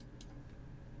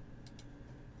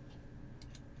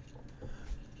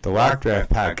The Lock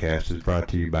Draft Podcast is brought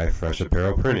to you by Fresh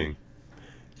Apparel Printing.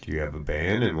 Do you have a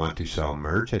band and want to sell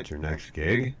merch at your next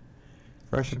gig?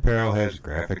 Fresh Apparel has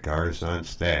graphic artists on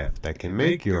staff that can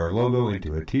make your logo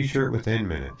into a t-shirt within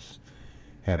minutes.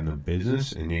 Having a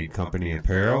business and need company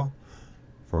apparel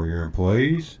for your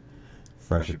employees?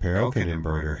 Fresh Apparel can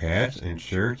embroider hats and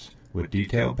shirts with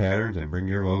detailed patterns and bring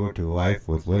your logo to life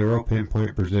with literal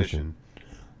pinpoint precision.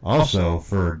 Also,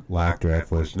 for Lock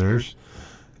Draft listeners,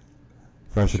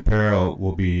 Fresh Apparel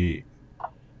will be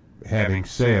having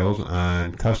sales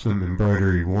on custom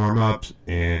embroidery warm-ups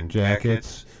and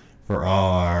jackets for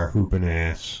all our hoopin'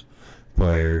 ass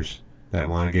players that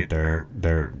want to get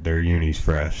their unis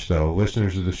fresh. So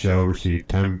listeners of the show receive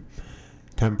 10%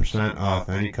 off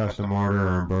any custom order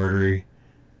or embroidery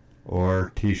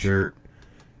or t-shirt.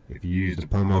 If you use the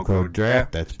promo code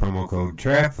DRAFT, that's promo code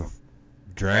DRAFT.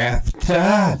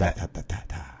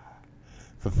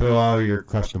 Fulfill all your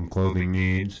custom clothing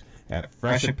needs at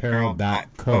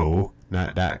freshapparel.co,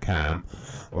 not .com,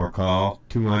 or call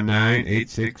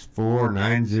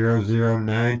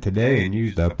 219-864-9009 today and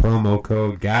use the promo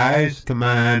code. Guys, come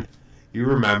on. You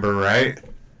remember, right?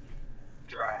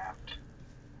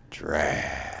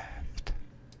 Draft.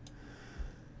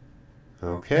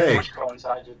 Okay. Which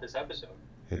coincides with this episode.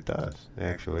 It does,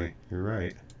 actually. You're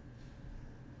right.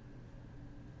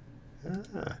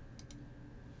 Ah.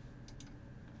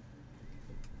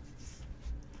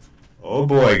 Oh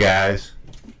boy, guys.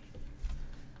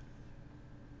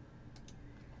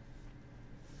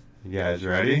 You guys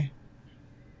ready?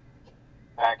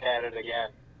 Back at it again.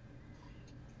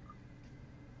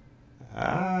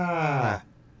 Ah.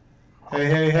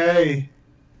 Hey.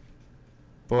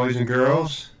 Boys and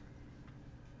girls.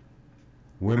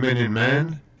 Women and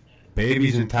men.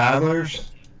 Babies and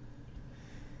toddlers.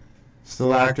 It's the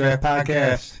Lock Draft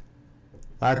Podcast.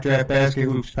 Lock Draft Basket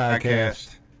Hoops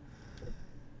Podcast.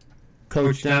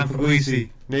 Coach John Puglisi,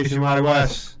 Nationwide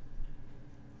West.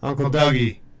 Uncle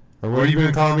Dougie. Or what have you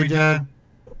been calling me, John?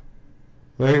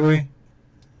 Lately?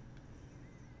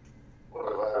 What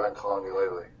have I been calling you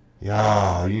lately?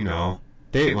 Yeah, you know.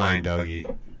 Dateline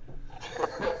Dougie.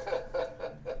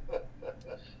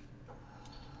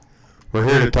 We're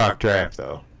here to talk draft,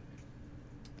 though.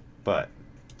 But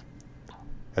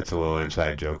that's a little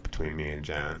inside joke between me and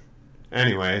John.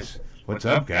 Anyways, what's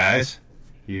up, guys?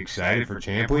 You excited for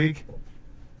Champ Week?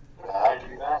 I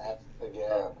do that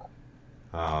again.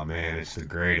 Oh man, it's the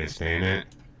greatest, ain't it?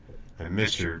 I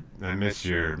miss your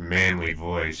manly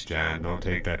voice, John. Don't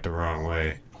take that the wrong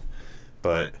way.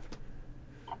 But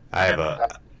I have a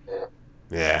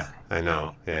I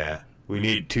know. Yeah. We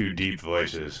need two deep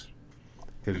voices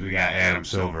because we got Adam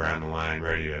Silver on the line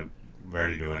ready to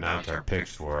announce our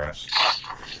picks for us.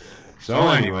 So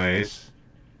anyways,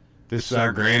 this is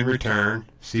our grand return,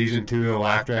 season 2 of the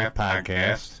Lock Draft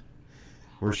Podcast.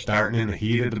 We're starting in the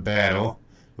heat of the battle.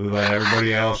 We let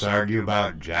everybody else argue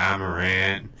about Ja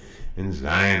Morant and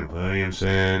Zion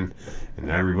Williamson and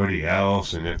everybody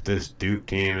else, and if this Duke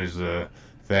team is the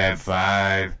Fab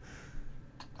Five.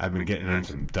 I've been getting on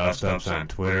some dust-ups on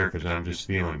Twitter because I'm just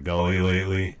feeling gully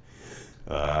lately.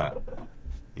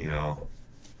 You know,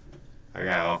 I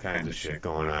got all kinds of shit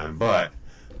going on, but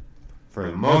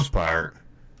for the most part,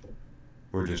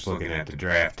 we're just looking at the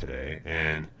draft today,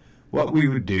 and what we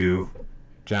would do.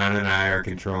 John and I are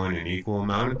controlling an equal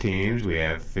amount of teams. We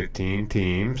have 15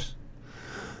 teams.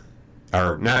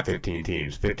 Or not 15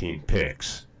 teams, 15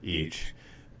 picks each.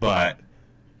 But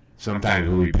sometimes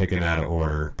we'll be picking out of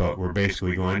order. But we're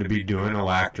basically going to be doing a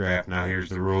lock draft. Now here's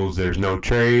the rules. There's no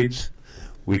trades.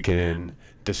 We can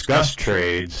discuss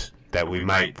trades that we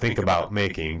might think about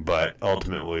making, but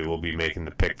ultimately we'll be making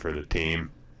the pick for the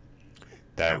team.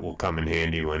 That will come in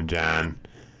handy when John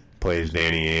plays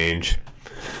Danny Ainge.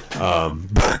 And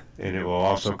it will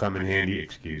also come in handy,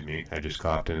 excuse me, I just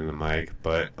coughed into the mic,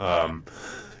 but I'll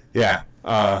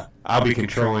be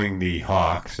controlling the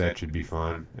Hawks, that should be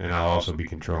fun, and I'll also be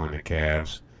controlling the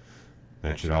Cavs.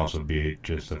 That should also be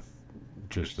just a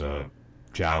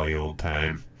jolly old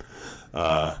time.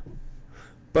 But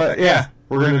yeah,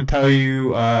 we're going to tell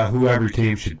you who every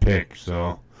team should pick,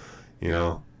 so you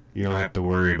don't have to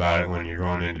worry about it when you're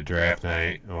going into draft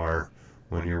night or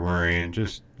when you're worrying.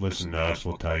 Just listen to us.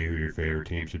 We'll tell you who your favorite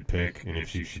team should pick, and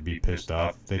if you should be pissed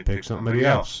off if they pick somebody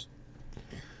else.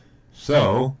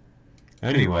 So,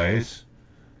 anyways,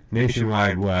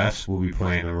 Nationwide West will be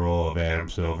playing the role of Adam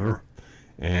Silver,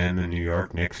 and the New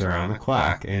York Knicks are on the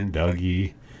clock, and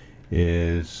Dougie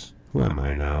is... Who am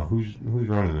I now? Who's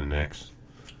running the Knicks?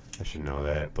 I should know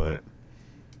that, but...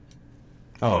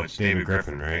 Oh, it's David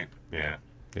Griffin, right? Yeah,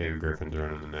 David Griffin's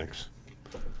running the Knicks.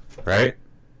 Right?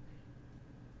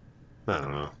 I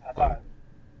don't know.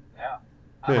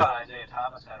 I Yeah. thought Isaiah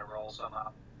Thomas had a role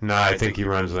somehow. No, I think he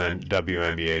runs the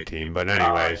WNBA team. But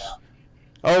anyways. yeah.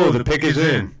 Oh, the pick is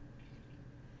in.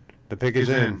 The pick is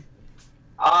in.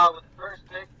 With the first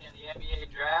pick in the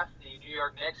NBA draft, the New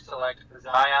York Knicks select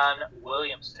Zion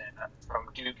Williamson from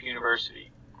Duke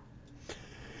University.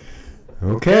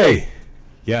 Okay.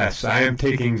 Yes, I am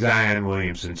taking Zion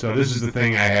Williamson. So this is the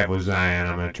thing I have with Zion.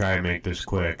 I'm going to try and make this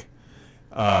quick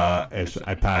as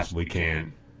I possibly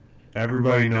can.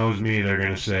 Everybody knows me. They're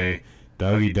going to say,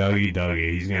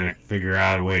 Dougie. He's going to figure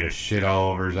out a way to shit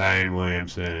all over Zion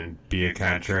Williamson and be a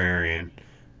contrarian.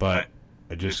 But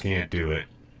I just can't do it.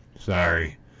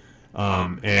 Sorry.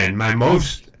 And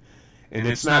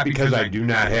it's not because I do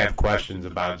not have questions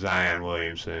about Zion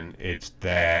Williamson. It's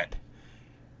that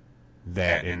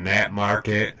in that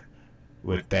market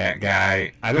with that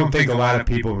guy, I don't think a lot of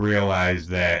people realize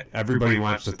that everybody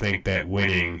wants to think that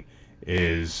winning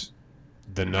is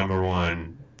the number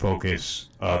one focus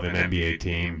of an NBA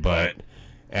team, but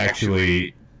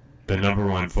actually the number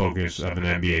one focus of an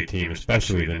NBA team,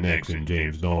 especially the Knicks and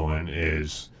James Dolan,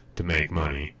 is to make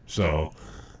money. So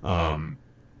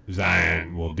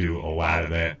Zion will do a lot of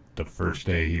that the first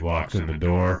day he walks in the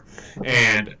door,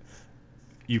 and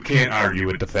you can't argue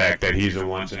with the fact that he's a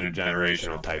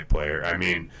once-in-a-generational type player. I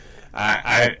mean,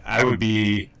 I would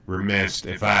be remiss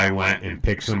if I went and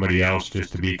picked somebody else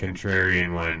just to be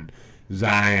contrarian when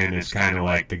Zion is kind of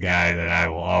like the guy that I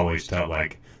will always tell,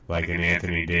 like an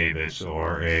Anthony Davis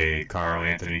or a Karl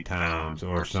Anthony Towns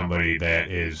or somebody that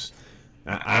is,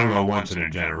 I don't know, once in a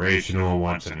generational,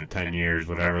 once in a 10 years,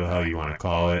 whatever the hell you want to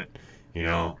call it. You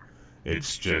know,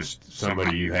 it's just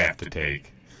somebody you have to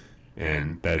take.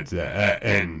 And that's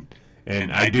and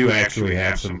I do actually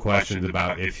have some questions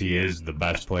about if he is the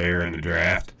best player in the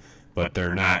draft, but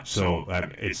they're not. So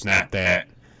it's not that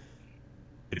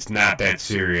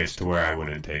serious to where I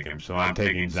wouldn't take him. So I'm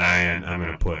taking Zion. I'm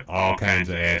going to put all kinds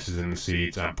of asses in the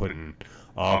seats. I'm putting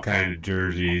all kinds of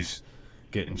jerseys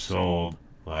getting sold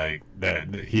like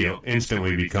that. He'll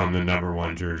instantly become the number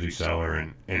one jersey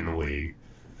seller in the league.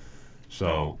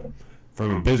 So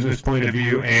from a business point of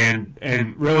view and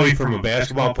really from a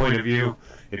basketball point of view,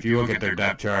 if you look at their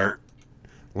depth chart,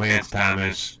 Lance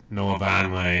Thomas, Noah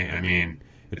Vonleh, I mean,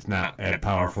 it's not at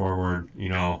power forward. You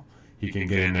know, he can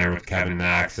get in there with Kevin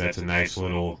Knox. That's a nice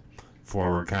little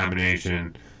forward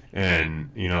combination. And,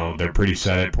 you know, they're pretty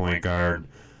set at point guard.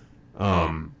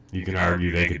 You can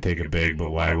argue they could take a big,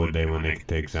 but why would they when they could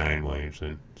take Zion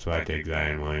Williamson? So I take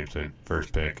Zion Williamson,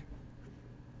 first pick.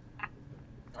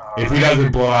 If he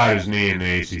doesn't blow out his knee in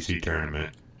the ACC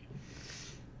tournament.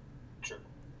 True.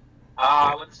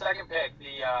 With the second pick,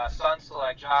 the Suns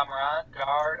select Ja Morant,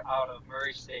 guard out of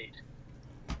Murray State.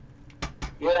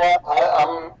 Yeah,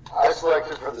 I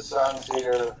selected for the Suns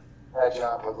here at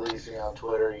John Puglisi on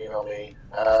Twitter. You know me.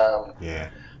 Yeah.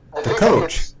 I The think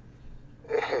coach.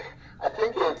 I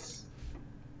think it's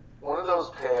one of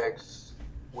those picks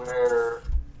where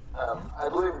I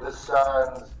believe the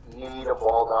Suns need a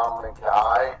ball-dominant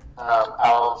guy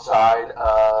outside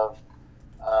of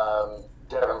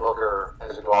Devin Booker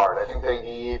as a guard. I think they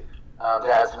need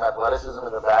to add some athleticism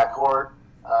in the backcourt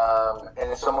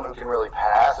and someone who can really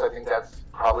pass. I think that's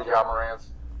probably Ja Morant's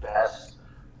best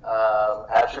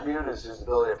attribute is his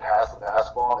ability to pass the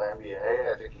basketball in the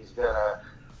NBA. I think he's going to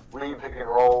read pick and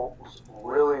rolls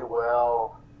really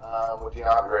well with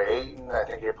DeAndre Ayton. I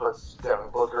think it puts Devin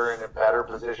Booker in a better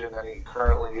position than he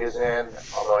currently is in,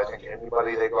 although I think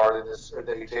anybody they guard in this or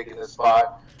that he take in this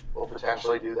spot will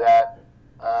potentially do that.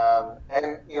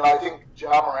 And, you know, I think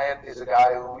Ja Morant is a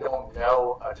guy who we don't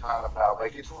know a ton about.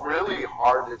 Like, it's really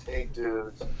hard to take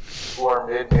dudes who are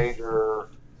mid-major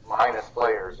minus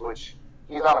players, which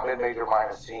he's on a mid-major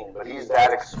minus team, but he's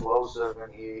that explosive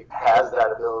and he has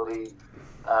that ability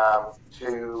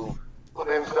to put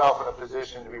himself in a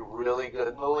position to be really good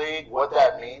in the league. What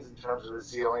that means in terms of his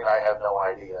ceiling, I have no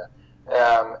idea.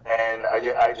 And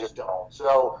I just don't.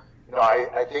 So, you know,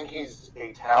 I think he's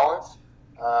a talent.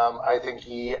 I think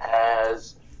he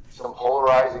has some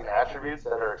polarizing attributes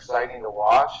that are exciting to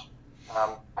watch.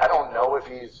 I don't know if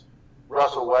he's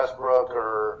Russell Westbrook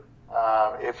or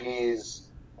if he's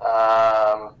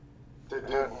the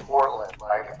dude in Portland.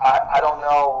 Like, I don't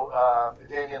know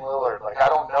Damian Lillard. Like, I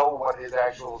don't know what his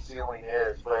actual ceiling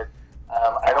is, but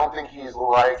I don't think he's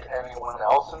like anyone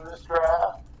else in this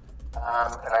draft.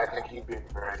 And I think he'd be a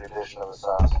great addition to the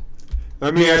Suns.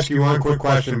 Let me ask you one quick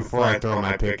question before I throw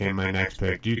my pick in, my next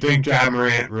pick. Do you think Ja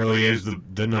Morant really is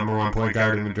the number one point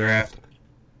guard in the draft?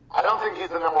 I don't think he's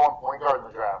the number one point guard in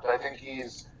the draft. I think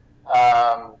he's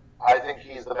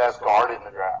the best guard in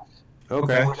the draft.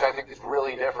 Okay. Which I think is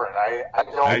really different. I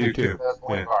don't I do think he's too. the best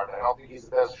point Yeah. guard. I don't think he's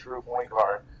the best true point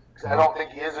guard. because I don't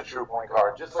think he is a true point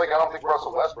guard. Just like I don't think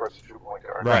Russell Westbrook's a true point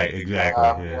guard. Right,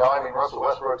 exactly. You know, I mean, Russell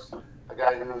Westbrook's a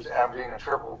guy who's averaging a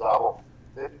triple-double.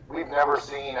 We've never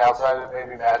seen, outside of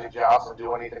maybe Magic Johnson,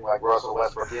 do anything like Russell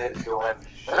Westbrook is doing.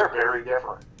 They're very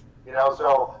different. You know,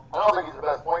 so I don't think he's the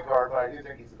best point guard, but I do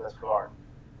think he's the best guard.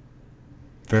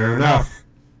 Fair enough.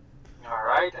 All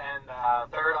right, and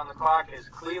third on the clock is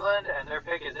Cleveland, and their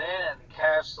pick is in, and the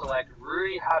Cavs select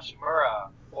Rui Hachimura,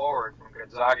 forward from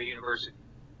Gonzaga University.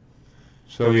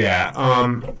 So yeah,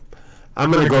 I'm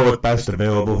gonna go with best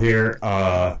available here.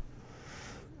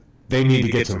 They need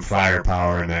to get some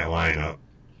firepower in that lineup,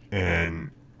 and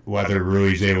whether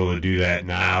Rui's able to do that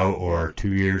now or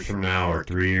 2 years from now or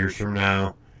 3 years from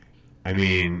now, I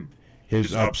mean,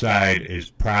 his upside is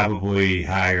probably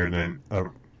higher than.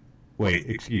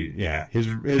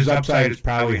 His upside is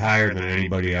probably higher than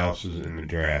anybody else's in the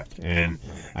draft, and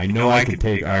I know I could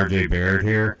take R.J. Barrett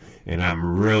here, and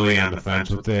I'm really on the fence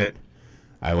with it.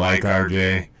 I like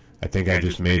R.J. I think I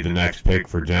just made the next pick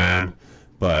for John,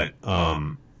 but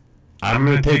I'm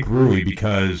going to take Rui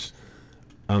because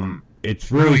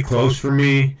it's really close for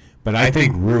me, but I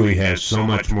think Rui has so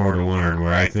much more to learn,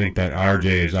 where I think that RJ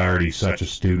is already such a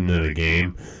student of the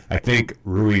game. I think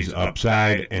Rui's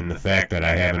upside and the fact that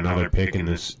I have another pick in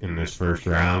this first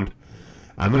round,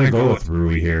 I'm going to go with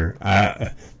Rui here.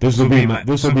 This will be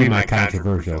my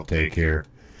controversial take here,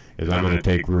 is I'm going to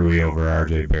take Rui over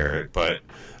RJ Barrett, but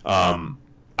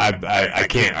I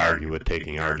can't argue with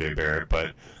taking RJ Barrett,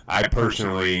 but I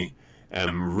personally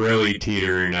am really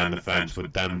teetering on the fence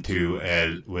with them two,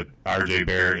 as with R.J.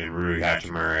 Barrett and Rui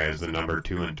Hachimura as the number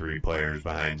 2 and 3 players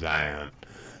behind Zion.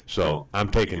 So I'm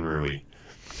taking Rui.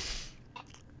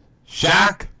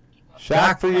 Shock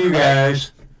for you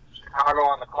guys. Chicago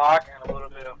on the clock, and a little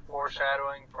bit of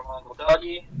foreshadowing from Uncle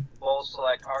Dougie. Bulls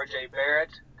select R.J.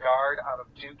 Barrett, guard out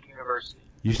of Duke University.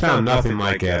 You sound nothing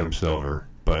like Adam Silver,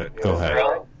 but go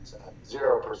ahead.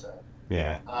 0%.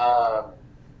 Yeah.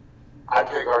 I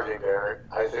pick R.J. Barrett.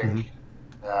 I think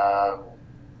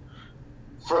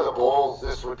for the Bulls,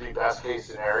 this would be best case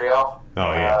scenario.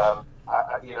 Oh, yeah.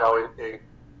 It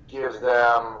gives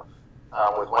them,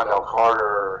 with Wendell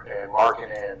Carter and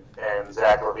Markkanen and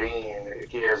Zach LaVine, it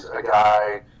gives a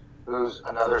guy who's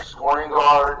another scoring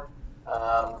guard,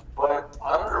 but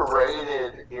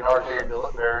underrated in R.J.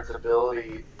 Barrett's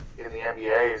ability in the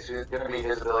NBA is going to be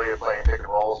his ability to play in pick and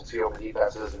rolls and see open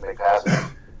defenses and make passes.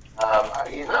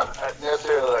 He's not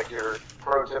necessarily like your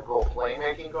prototypical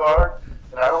playmaking guard,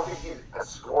 and I don't think he's a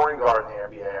scoring guard in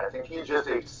the NBA. I think he's just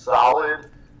a solid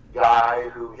guy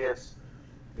who hits,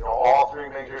 all 3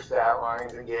 major stat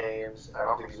lines in games. I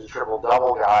don't think he's a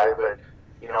triple-double guy, but,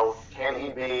 can he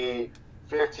be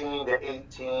 15 to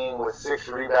 18 with 6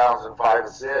 rebounds and 5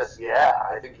 assists? Yeah,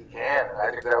 I think he can, and I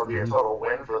think that would be a total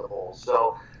win for the Bulls.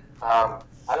 So I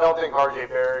don't think R.J.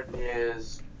 Barrett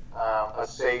is a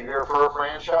savior for a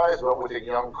franchise, but with a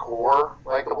young core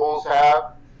like the Bulls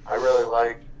have,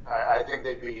 I think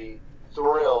they'd be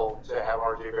thrilled to have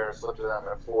R.J. Barrett slip to them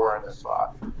at 4 in this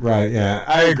spot. Right, yeah.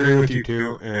 I agree with you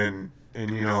too, and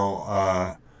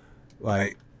that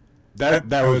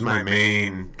was my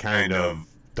main kind of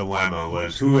dilemma,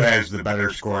 was who has the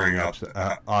better scoring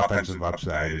offensive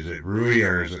upside? Is it Rui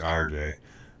or is it RJ?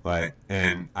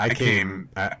 And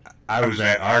I was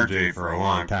at RJ for a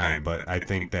long time, but I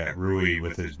think that Rui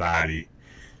with his body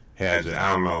has it.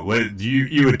 I don't know.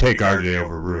 You would take RJ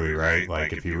over Rui, right?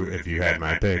 Like if you had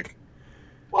my pick.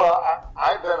 Well,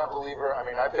 I've been a believer. I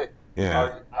mean, I picked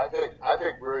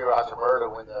Rui Hachimura to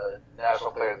win the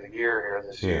National Player of the Year here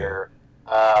this year.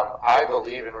 I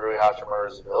believe in Rui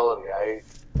Hachimura's ability.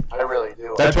 I really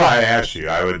do. That's why I asked you.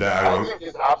 I think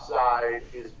his upside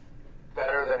is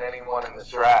better than anyone in this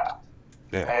draft.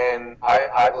 Yeah. And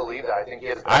I believe that. I think he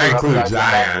has better I include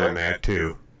upside Zion in that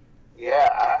too. Yeah,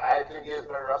 I think he has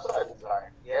better upside than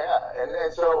Zion. Yeah,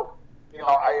 and so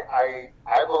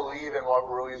I believe in what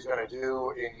Rui's going to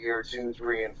do in year 2,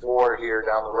 3, and 4 here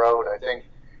down the road. I think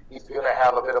he's going to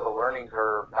have a bit of a learning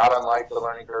curve, not unlike the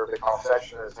learning curve that Colin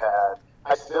Sexton has had.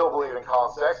 I still believe in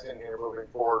Colin Sexton here moving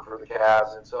forward for the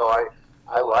Cavs, and so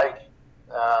I like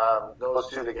those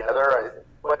two together.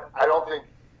 But I don't think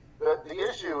the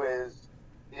issue is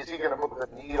he going to move the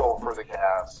needle for the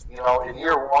Cavs? In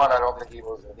year 1, I don't think he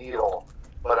moves the needle,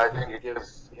 but I think it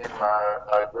gives him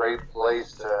a great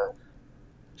place to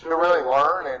really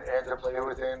learn and to play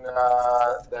within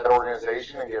that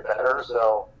organization and get better.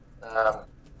 So,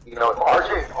 if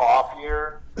RJ's off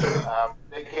here,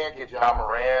 they can't get John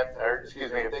Morant,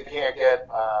 if they can't get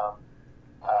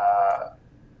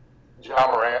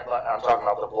John Morant, I'm talking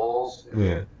about the Bulls.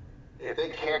 Yeah. If they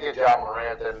can't get John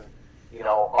Morant, then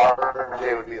RJ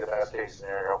RJ would be the best case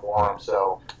scenario for him.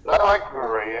 So, but I like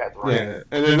Rui at 3. Yeah,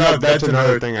 and that's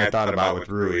another thing I thought about with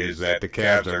Rui is that the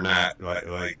Cavs are not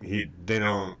they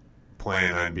don't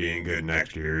plan on being good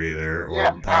next year either,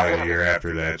 or probably the year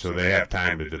after that. So they have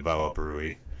time to develop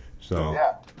Rui. So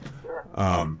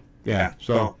yeah, sure.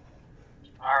 So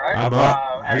All right. I'm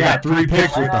up. I got 3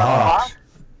 picks with the Hawks.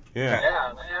 Yeah.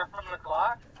 Yeah, later from the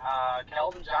clock.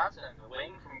 Keldon Johnson, the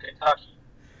wing from Kentucky.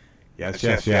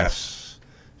 Yes.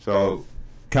 So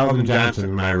Keldon Johnson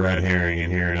is my red herring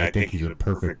in here, and I think he's a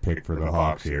perfect pick for the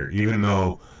Hawks here. Even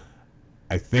though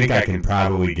I think I can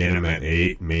probably get him at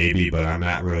 8, maybe, but I'm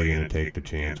not really going to take the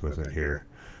chance with it here.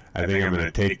 I think I'm going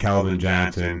to take Keldon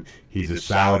Johnson. He's a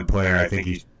solid player. I think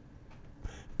he's,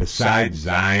 besides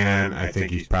Zion, I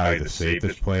think he's probably the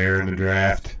safest player in the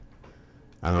draft.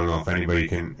 I don't know if anybody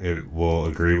will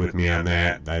agree with me on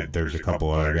that. There's a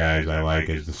couple other guys I like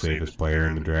as the safest player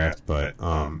in the draft, but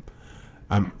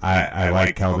I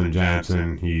like Keldon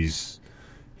Johnson. He's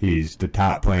the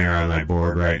top player on my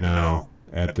board right now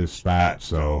at this spot,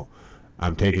 so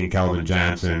I'm taking Keldon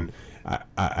Johnson.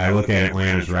 I look at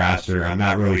Atlanta's roster. I'm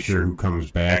not really sure who comes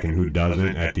back and who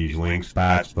doesn't at these wing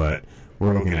spots, but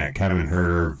we're looking at Kevin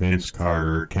Huerter, Vince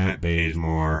Carter, Kent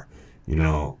Bazemore.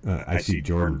 I see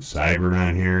Jordan Seibert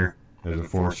on here as a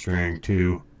 4th string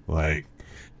too. Like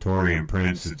Taurean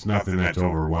Prince, it's nothing that's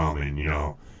overwhelming.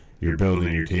 You're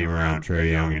building your team around Trae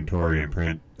Young and Taurean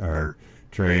Prince, or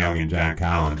Trae Young and John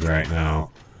Collins right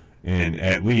now. And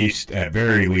at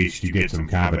very least, you get some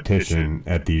competition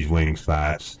at these wing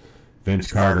spots. Vince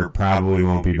Carter probably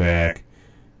won't be back.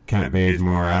 Kent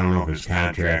Bazemore, I don't know if his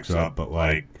contract's up, but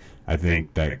I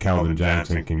think that Keldon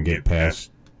Johnson can get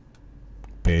past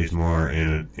Bazemore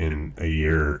in a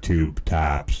year or 2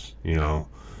 tops,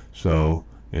 So,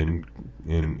 and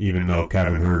even though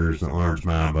Kevin Huerter's the Orange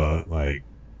Mamba,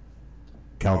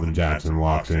 Keldon Johnson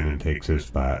walks in and takes his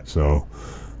spot. So,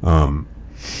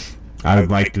 I would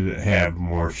like to have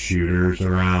more shooters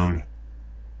around.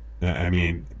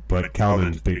 But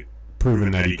Keldon's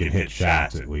proven that he can hit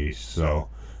shots at least. So,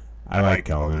 I like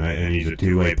Keldon, and he's a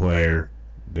 2-way player.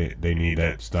 They need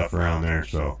that stuff around there.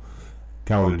 So,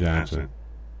 Keldon Johnson.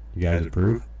 You guys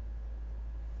approve?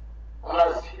 I'm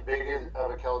not as big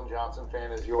of a Keldon Johnson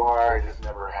fan as you are. I just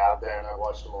never have been. I've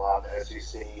watched him a lot in the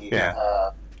SEC.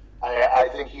 Yeah. I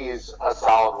think he's a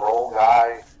solid role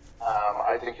guy.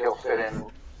 I think he'll fit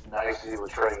in nicely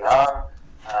with Trae Young.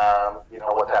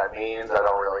 What that means, I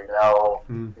don't really know.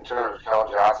 In terms of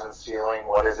Keldon Johnson's ceiling,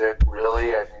 what is it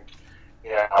really? I think,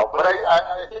 but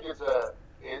I think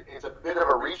it's a bit of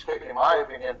a reach pick in my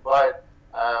opinion. But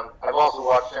I've also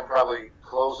watched him probably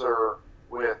closer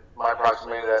with my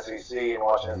proximity to SEC and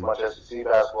watching as much SEC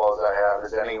basketball as I have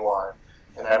as anyone.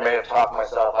 And I may have talked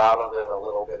myself out of it a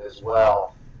little bit as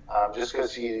well. Just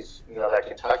because he's, that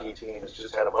Kentucky team has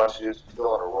just had a bunch of dudes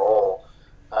filling a role.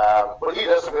 But he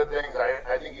does some good things.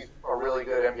 I think he's a really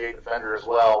good NBA defender as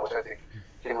well, which I think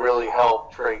can really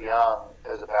help Trae Young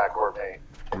as a backcourt mate.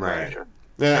 Right.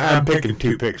 Yeah, I'm picking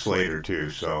 2 picks later too.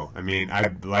 So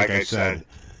like I said,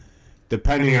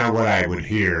 depending on what I would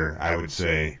hear, I would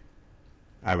say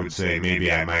maybe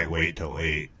I might wait till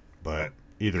 8. But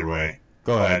either way,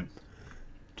 go ahead.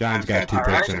 John's got 2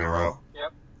 picks in a row.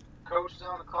 Yep. Coach is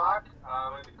on the clock.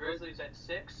 With the Grizzlies at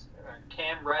 6.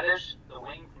 Cam Reddish, the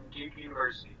wing from Duke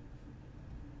University.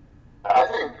 I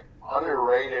think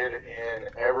underrated in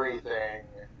everything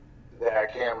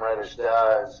that Cam Reddish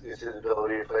does is his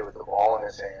ability to play with the ball in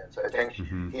his hands. I think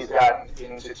he's gotten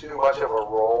into too much of a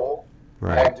role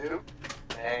at Duke,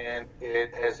 and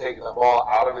it has taken the ball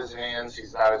out of his hands.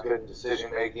 He's not as good in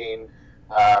decision making.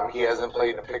 He hasn't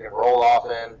played in a pick and roll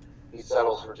often. He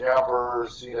settles for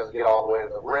jumpers. He doesn't get all the way to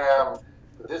the rim.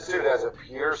 But this dude has a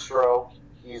pure stroke.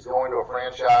 He's going to a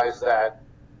franchise that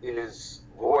is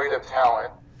void of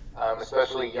talent,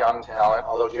 especially young talent,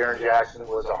 although Jaren Jackson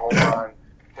was a home run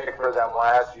pick for them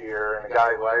last year, and a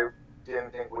guy who I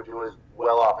didn't think would do as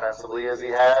well offensively as he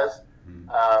has.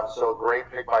 So a great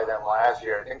pick by them last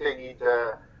year. I think they need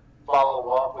to follow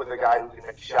up with a guy who can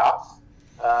make shots,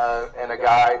 and a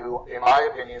guy who, in my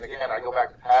opinion, again, I go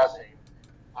back to passing,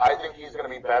 I think he's going to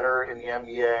be better in the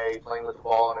NBA playing with the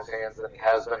ball in his hands than he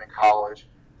has been in college,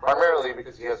 primarily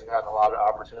because he hasn't gotten a lot of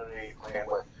opportunity playing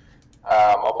with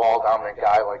a ball-dominant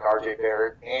guy like R.J.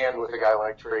 Barrett and with a guy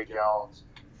like Trae Jones.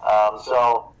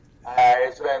 So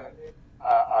it's been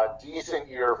a decent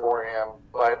year for him,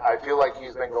 but I feel like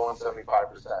he's been going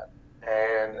 75%.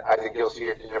 And I think you'll see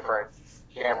a different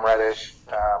Cam Reddish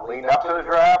leading up to the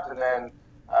draft, and then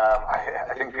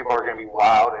I think people are going to be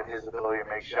wowed at his ability to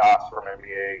make shots from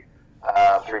NBA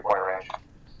three-point range.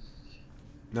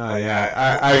 No,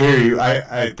 yeah, I hear you.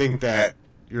 I think that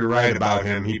you're right about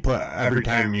him. He put every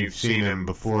time you've seen him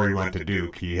before he went to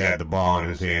Duke, he had the ball in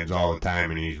his hands all the time,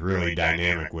 and he's really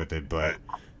dynamic with it. But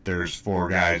there's 4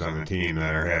 guys on the team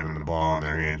that are having the ball in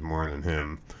their hands more than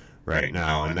him right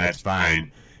now, and that's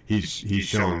fine. He's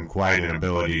shown quite an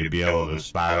ability to be able to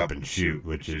spot up and shoot,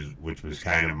 which was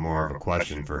kind of more of a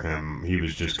question for him. He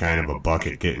was just kind of a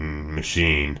bucket getting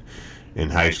machine in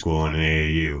high school and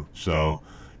AAU. So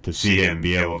to see him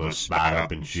be able to spot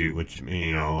up and shoot, which,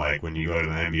 you know, like when you go to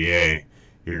the NBA,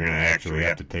 you're going to actually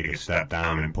have to take a step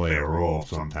down and play a role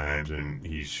sometimes, and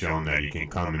he's shown that he can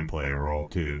come and play a role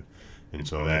too. And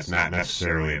so that's not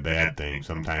necessarily a bad thing.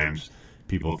 Sometimes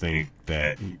people think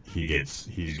that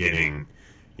he's getting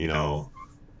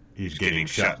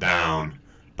shut down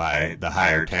by the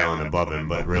higher talent above him,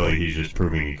 but really he's just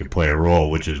proving he can play a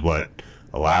role, which is what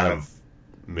a lot of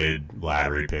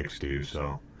mid-lottery picks do.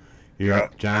 So you're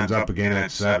up. John's up again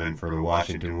at 7 for the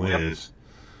Washington Wiz.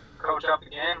 Coach up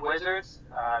again, Wizards.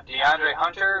 DeAndre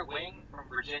Hunter, wing from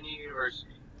Virginia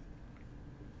University.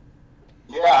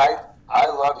 Yeah, I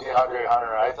love DeAndre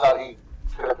Hunter. I thought he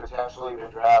could have potentially been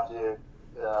drafted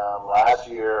last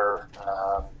year,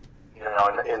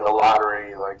 in the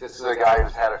lottery. Like, this is a guy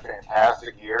who's had a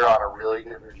fantastic year on a really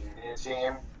good Virginia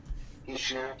team. He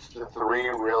shoots the 3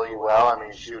 really well. I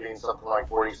mean, he's shooting something like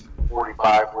 46%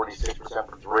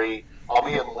 for 3,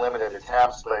 albeit limited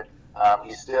attempts, but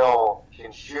he still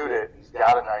can shoot it. He's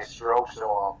got a nice stroke to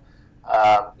him.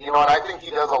 And I think he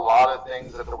does a lot of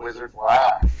things that the Wizards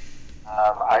lack.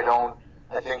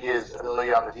 I think his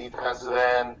ability on the defensive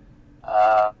end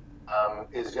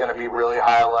is going to be really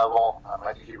high level.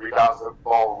 I think he rebounds the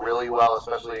ball really well,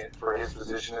 especially for his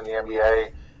position in the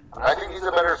NBA. I think he's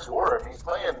a better scorer. I mean, he's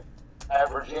playing at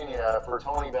Virginia for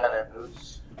Tony Bennett,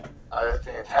 who's a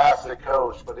fantastic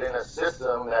coach, but in a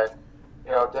system that,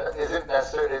 isn't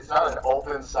necessarily, it's not an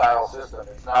open style system.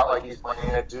 It's not like he's playing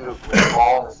at Duke with the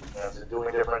ball in his hands and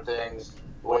doing different things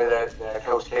the way that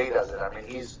Coach K does it. I mean,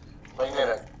 he's playing in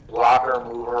a blocker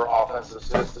mover offensive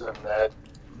system that,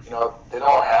 they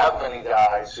don't have many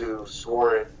guys who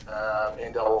score it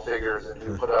in double figures and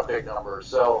who put up big numbers.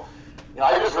 So,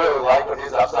 I just really like what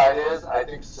his upside is. I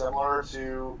think similar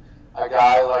to a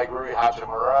guy like Rui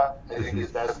Hachimura, I think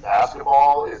his best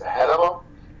basketball is ahead of him.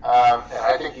 And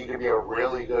I think he could be a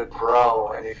really good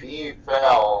pro. And if he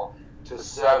fell to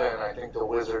 7, I think the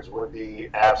Wizards would be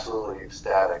absolutely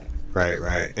ecstatic.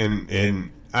 Right.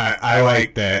 And I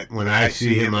like that when I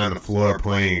see him on the floor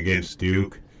playing against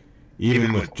Duke,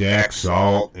 even with Jack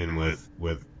Salt and with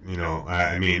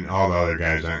all the other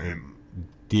guys,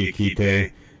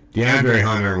 Diakite, DeAndre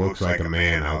Hunter looks like a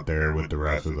man out there with the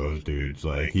rest of those dudes.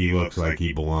 Like, he looks like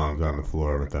he belongs on the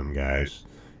floor with them guys.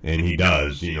 And he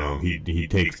does, he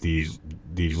takes these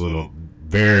little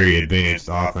very advanced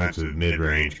offensive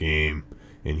mid-range game,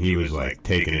 and he was like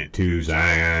taking it to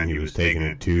Zion. He was taking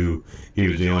it to, he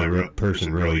was the only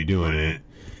person really doing it.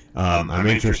 I'm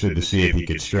interested to see if he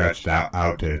could stretch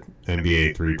out to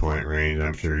NBA 3-point range.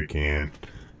 I'm sure he can.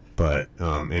 But,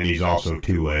 and he's also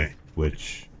two-way,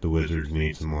 which the Wizards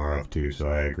need some more of too, so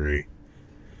I agree.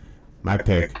 My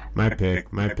pick. I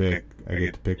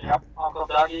get to pick. Yep, Uncle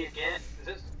Dougie again.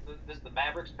 Is this the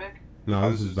Mavericks pick? No,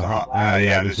 this is the Hawks.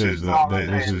 This is from the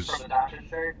Doncic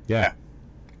trade. Yeah,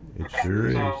 it sure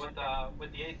is. So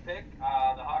with the 8th pick, the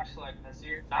Hawks select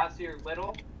Nasir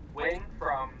Little, wing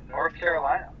from North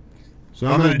Carolina. So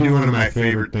I'm going to do one of my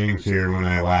favorite things here when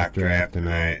I lock draft and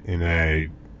I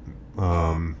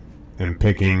am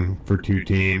picking for 2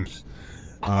 teams.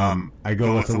 I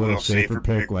go with a little safer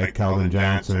pick like Keldon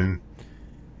Johnson.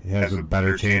 He has a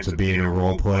better chance of being a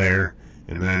role player,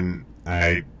 and then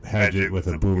I hedge it with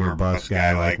a boomer bust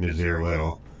guy like Nasir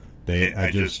Little. I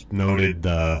just noted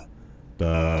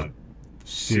the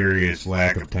serious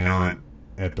lack of talent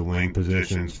at the wing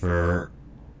positions for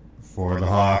the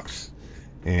Hawks,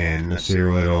 and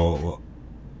Nasir Little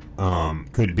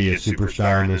could be a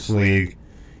superstar in this league.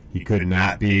 He could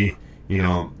not be.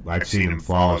 I've seen him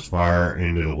fall as far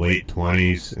into the late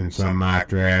 20s in some mock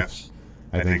drafts.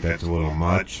 I think that's a little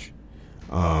much.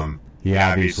 He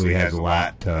obviously has a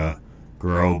lot to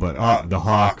grow, but the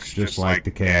Hawks, just like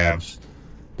the Cavs,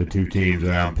 the 2 teams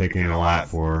that I'm picking a lot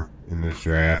for in this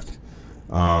draft,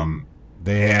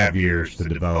 they have years to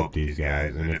develop these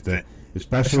guys, and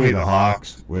especially the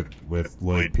Hawks with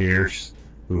Lloyd Pierce,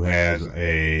 who has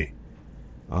a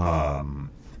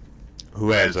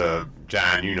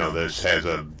John, has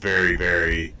a very,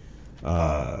 very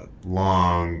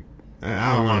long,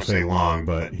 I don't want to say long,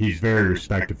 but he's very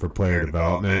respected for player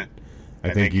development. I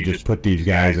think you just put these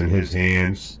guys in his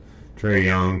hands, Trae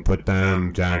Young, put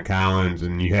them, John Collins,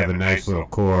 and you have a nice little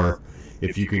core,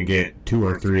 if you can get 2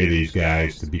 or 3 of these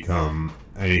guys to become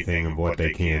anything of what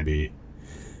they can be,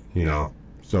 you know.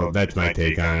 So that's my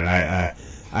take on it.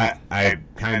 I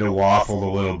kind of waffled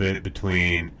a little bit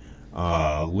between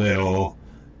Little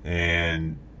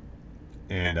and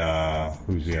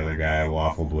who's the other guy I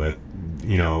waffled with?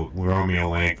 You know, Romeo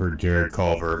Langford, Jared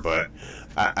Culver, but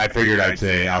I figured I'd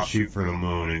say I'll shoot for the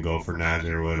moon and go for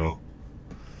Nazir Little.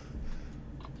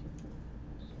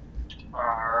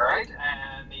 Alright,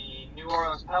 and the New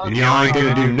Orleans Pelicans. And y'all ain't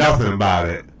gonna do nothing about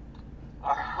it.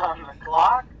 Are on the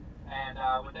clock, and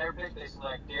with their pick, they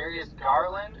select Darius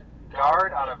Garland,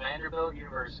 guard out of Vanderbilt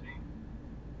University.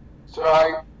 So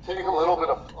I take a little bit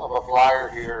of a flyer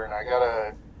here, and I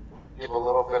gotta give a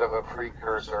little bit of a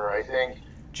precursor. I think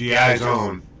GI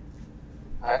Zone.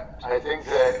 I think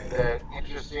that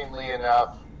interestingly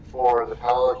enough for the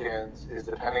Pelicans is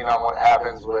depending on what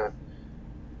happens with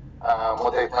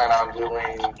what they plan on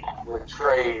doing with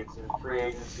trades and free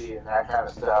agency and that kind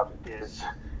of stuff is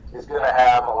going to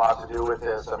have a lot to do with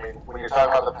this. I mean, when you're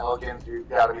talking about the Pelicans, you've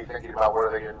got to be thinking about where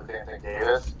they're getting with Anthony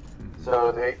Davis.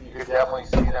 So you could definitely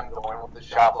see them going with the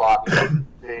shot block.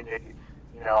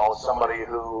 Somebody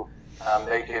who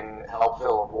they can help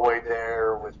fill a void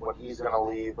there with what he's going to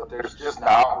leave. But there's just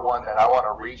not one that I want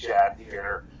to reach at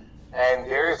here. And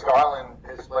Darius Garland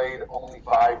has played only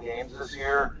 5 games this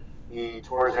year. He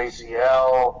tore his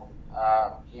ACL.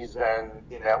 He's been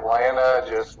in Atlanta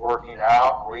just working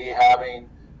out, rehabbing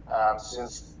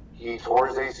since he tore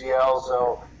his ACL.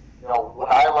 So, what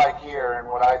I like here and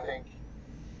what I think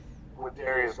with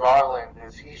Darius Garland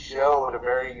is he showed a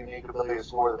very unique ability to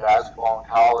score the basketball in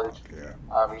college.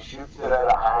 Yeah. He shoots it at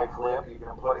a high clip. You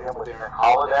can put him with Aaron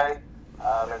Holiday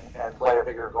and play a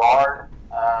bigger guard.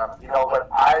 But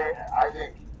I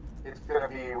think it's going to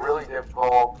be really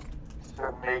difficult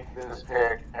to make this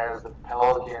pick as the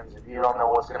Pelicans if you don't know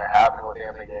what's going to happen with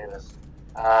Anthony Davis.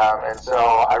 And so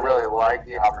I really like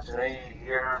the opportunity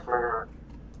here for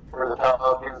the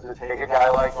Pelicans to take a guy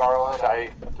like Garland.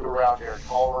 I threw around Jared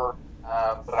Culver,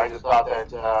 but I just thought that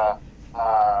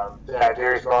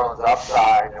Darius Garland's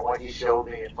upside and what he showed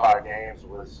me in 5 games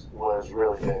was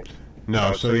really big.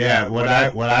 No, so yeah, what I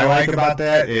like about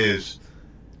that is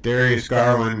Darius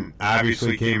Garland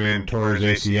obviously came in, tore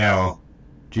his ACL.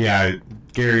 Gary,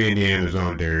 Indiana's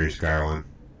own Darius Garland.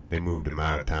 They moved him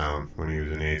out of town when he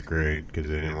was in 8th grade because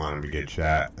they didn't want him to get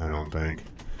shot, I don't think.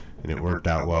 And it worked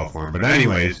out well for him. But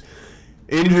anyways,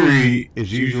 injury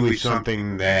is usually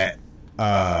something that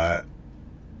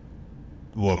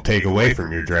will take away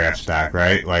from your draft stock,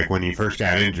 right? Like when he first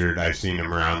got injured, I seen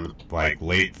him around like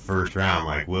late first round.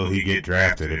 Like, will he get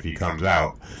drafted if he comes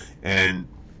out? And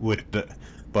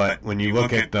but when you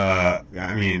look at a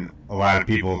lot of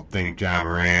people think Ja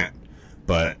Morant,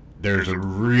 but there's a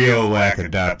real lack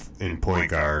of depth in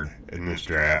point guard in this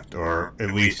draft, or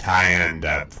at least high-end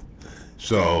depth.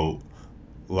 So,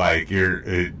 like,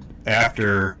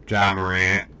 after Ja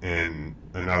Morant and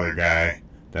another guy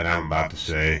that I'm about to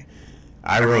say,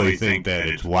 I really think that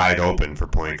it's wide open for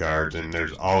point guards, and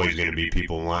there's always going to be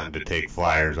people wanting to take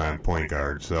flyers on point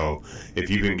guards. So, if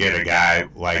you can get a guy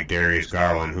like Darius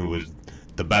Garland, who was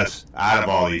the best out of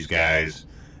all these guys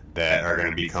that are going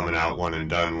to be coming out one and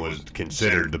done, was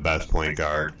considered the best point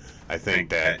guard, I think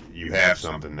that you have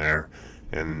something there.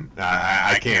 And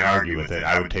I can't argue with it.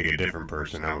 I would take a different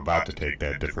person. I'm about to take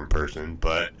that different person.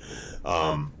 But,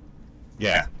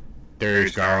 yeah,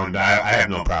 Darius Garland, I have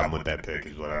no problem with that pick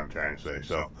is what I'm trying to say.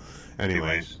 So,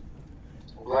 anyways.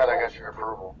 I'm glad I got your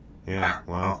approval. Yeah,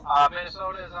 well.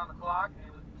 Minnesota is on the clock,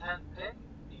 and with the 10th pick,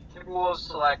 the Timberwolves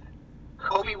select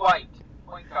Kobe White,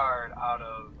 point guard out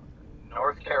of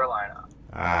North Carolina.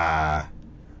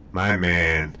 My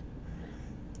man.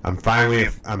 I'm finally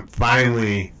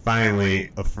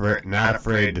not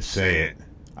afraid to say it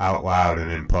out loud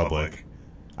and in public.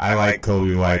 I like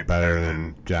Kobe White better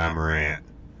than Ja Morant.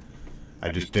 I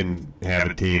just didn't have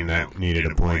a team that needed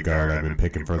a point guard. I've been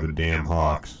picking for the damn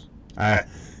Hawks.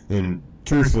 And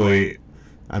truthfully,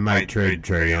 I might trade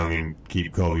Trae Young and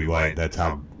keep Kobe White. That's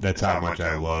how much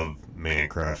I love man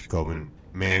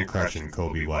crushing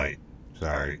Kobe White.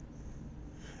 Sorry.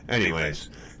 Anyways,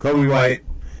 Kobe White.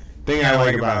 Thing I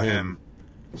like about him,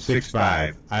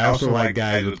 6'5". I also like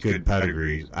guys with good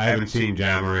pedigrees. I haven't seen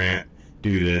Ja Morant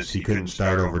do this. He couldn't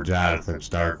start over Jonathan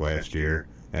Stark last year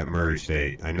at Murray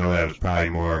State. I know that was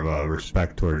probably more of a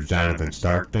respect towards Jonathan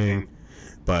Stark thing,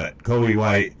 but Kobe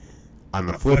White, on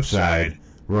the flip side,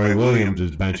 Roy Williams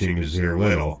is benching Nazir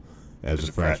Little as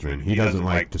a freshman. He doesn't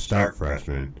like to start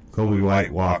freshmen. Kobe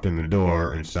White walked in the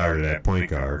door and started at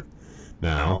point guard.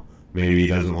 Now, maybe he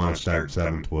doesn't want to start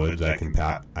Seventh Woods. I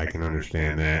can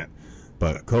understand that.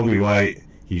 But Kobe White,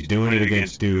 he's doing it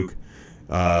against Duke.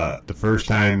 The first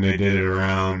time they did it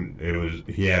around,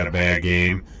 he had a bad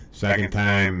game. Second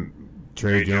time,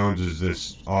 Trey Jones is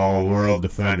this all-world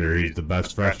defender. He's the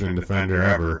best freshman defender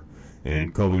ever,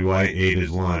 and Kobe White ate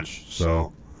his lunch.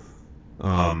 So,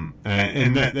 and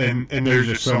there's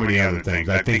just so many other things.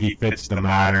 I think he fits the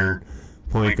modern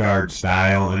point guard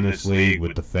style in this league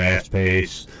with the fast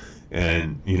pace,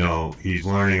 and he's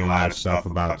learning a lot of stuff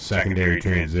about secondary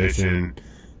transition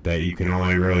that you can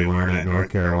only really learn at North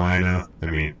Carolina. I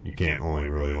mean, you can't only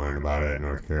really learn about it at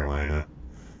North Carolina.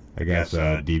 I guess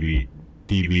DB,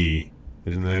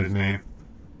 isn't that his name?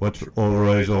 What's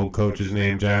Roy's old coach's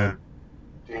name, John?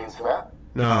 Gene Smith?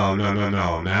 No, not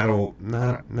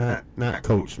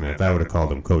Coach Smith. I would have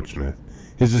called him Coach Smith.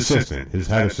 His assistant, his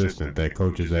head assistant that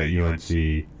coaches at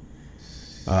UNC.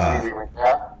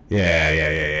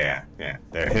 Yeah.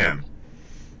 They're him.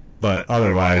 But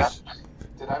otherwise.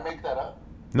 Did I make that up?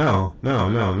 No.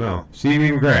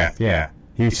 Stevie McGrath, yeah.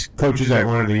 He coaches at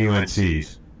one of the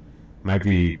UNCs. Might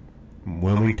be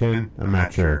Wilmington? I'm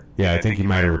not sure. Yeah, I think he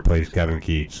might have replaced Kevin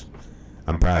Keats.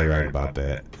 I'm probably right about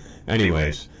that.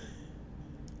 Anyways,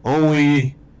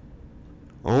 only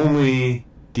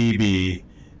DB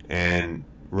and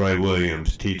Roy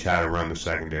Williams teach how to run the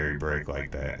secondary break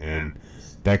like that. And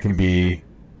that can be...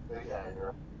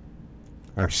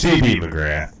 Or CB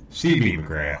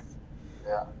McGrath.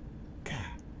 Yeah. God,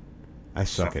 I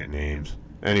suck at names.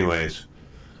 Anyways,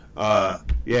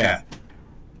 yeah.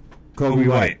 Kobe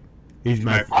White. He's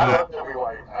my... I love Kobe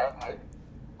White.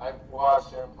 I've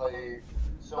watched him play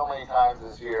so many times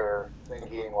this year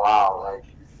thinking, wow, like,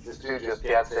 this dude just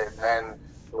gets it. And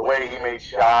the way he made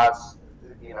shots,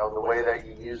 the way that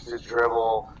he used his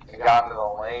dribble and got into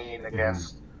the lane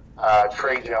against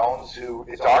Trey Jones, who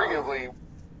is arguably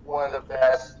one of the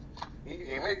best. He's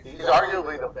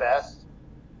arguably the best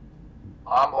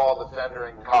on-ball defender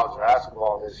in college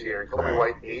basketball this year. Kobe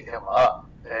White ate him up.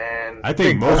 And I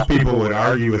think most people would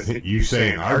argue with you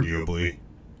saying arguably.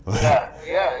 yeah,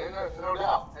 no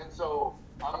doubt. And so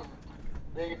I'm a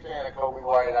big fan of Kobe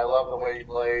White. I love the way he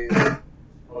plays.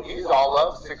 He's all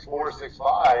of 6'4",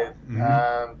 6'5",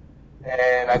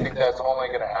 and I think that's only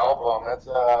going to help him. That's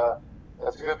a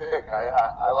good pick.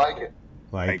 I like it.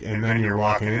 Like, and then you're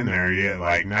walking in there,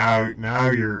 now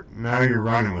you're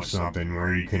running with something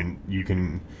where you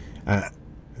can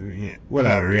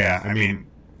whatever. Yeah, I mean,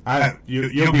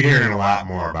 you'll be hearing a lot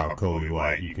more about Kobe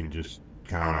White. You can just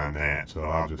count on that. So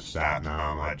I'll just stop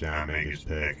now and let John make his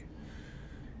pick.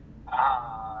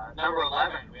 Number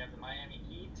 11, we have the Miami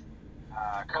Heat.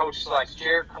 Coach selects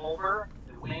Jarrett Culver,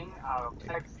 the wing out of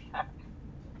Texas Tech.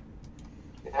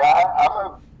 Yeah, I'm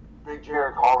a big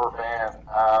Jarrett Culver fan.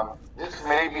 This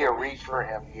may be a reach for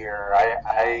him here.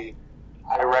 I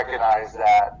recognize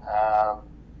that.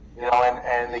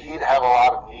 And the Heat have a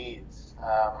lot of needs.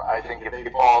 I think if they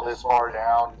fall this far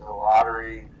down to the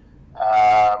lottery,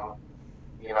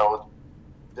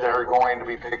 they're going to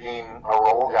be picking a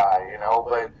role guy,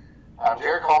 But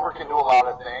Jarrett Culver can do a lot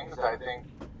of things. I think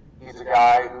he's a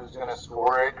guy who's going to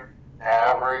score it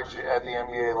average at the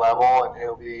NBA level, and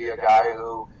he'll be a guy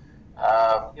who,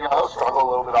 he'll struggle a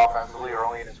little bit offensively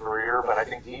early in his career, but I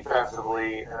think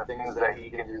defensively, the things that he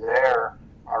can do there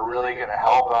are really going to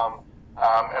help him.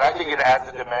 And I think it adds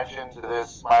a dimension to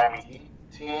this Miami Heat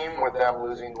team with them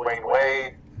losing Dwayne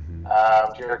Wade.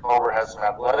 Jarrett Culver has some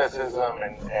athleticism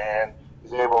and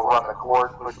is able to run the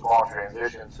court, push the ball in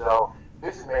transition. So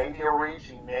this may be a reach.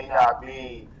 He may not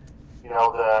be,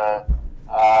 the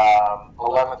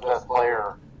 11th best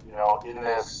player, in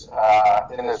this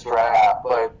draft.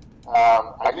 But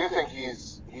I do think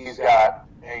he's got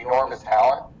an enormous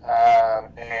talent,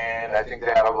 and I think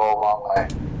that'll go a long way.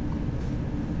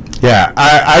 Yeah,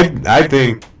 I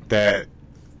think that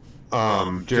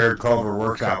Jarrett Culver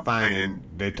works out fine, and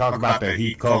they talk about the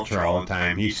Heat culture all the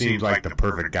time. He seems like the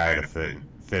perfect guy to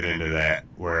fit into that,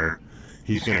 where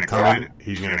he's going to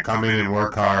come in and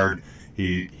work hard.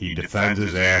 He defends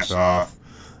his ass off,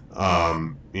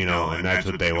 and that's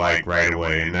what they like right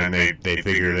away. And then they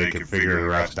figure they can figure the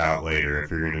rest out later if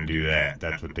you're going to do that.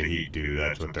 That's what the Heat do.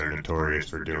 That's what they're notorious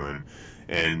for doing.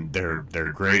 And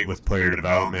they're great with player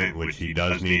development, which he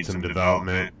does need some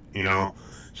development,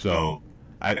 So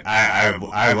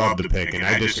I love the pick, and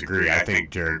I disagree. I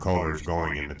think Jarrett Culver's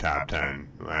going in the top 10.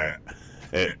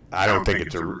 I don't think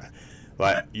it's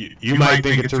you might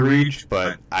think it's a reach,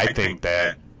 but I think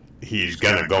that he's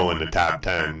gonna go in the top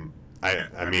 10.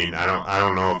 I mean, I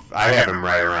don't know if I have him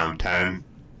right around 10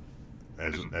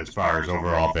 as far as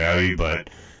overall value, but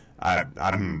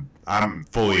I'm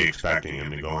fully expecting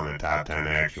him to go in the top 10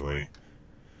 actually.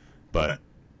 But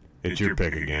it's your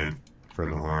pick again for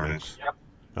the Hornets. Yep.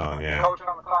 Oh yeah. Coach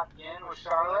on the clock again with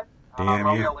Charlotte. Damn you.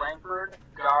 Romeo Langford,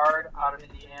 guard out of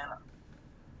Indiana.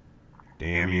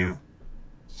 Damn you.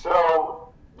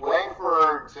 So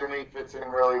Langford to me fits in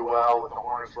really well with the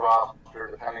Hornets roster,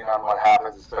 depending on what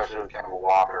happens, especially with Kemba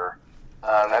Walker.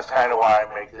 That's kind of why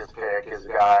I make this pick. Is a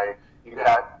guy you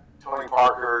got Tony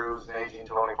Parker, who's an aging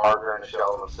Tony Parker in the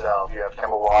shell of himself. You have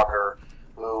Kemba Walker,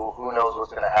 who knows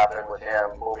what's going to happen with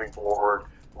him moving forward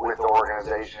with the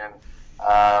organization.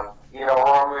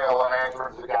 Romeo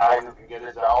Langford's a guy who can get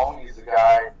his own. He's a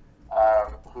guy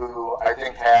who I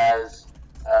think has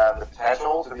the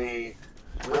potential to be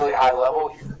really high level.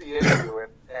 Here's the issue,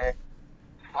 and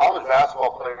college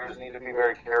basketball players need to be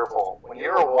very careful. When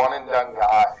you're a one and done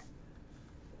guy,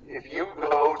 if you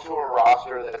go to a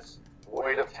roster that's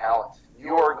void of talent,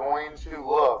 you are going to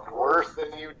look worse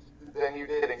than you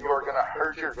did, and you are going to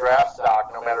hurt your draft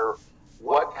stock no matter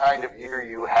what kind of year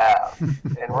you have.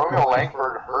 And Romeo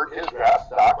Langford hurt his draft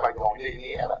stock by going to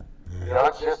Indiana.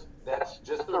 That's just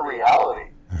the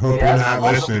reality. I hope you're not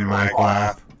listening, Mike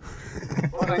Laugh.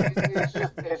 It's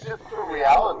just the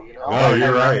reality, No,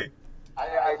 you're right.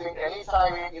 I think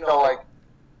anytime, like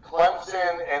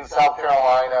Clemson and South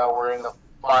Carolina were in the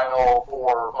Final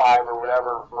 4 or 5 or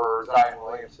whatever for Zion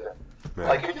Williamson. Man.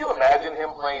 Like, could you imagine him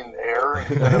playing there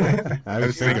instead of I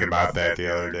was thinking about that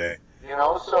the other day.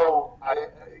 So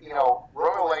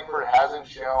Romeo Langford hasn't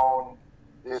shown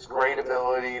this great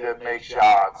ability to make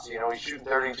shots. He's shooting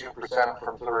 32%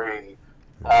 from 3.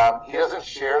 He doesn't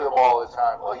share the ball all the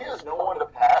time. Well, he has no one to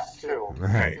pass to.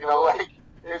 Right.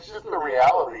 It's just the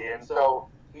reality. And so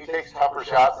he takes tougher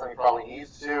shots than he probably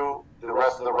needs to. The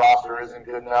rest of the roster isn't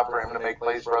good enough for him to make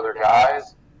plays for other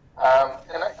guys.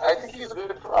 And I think he's a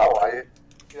good pro.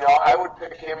 I would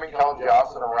pick him and Kellen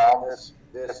Johnson around this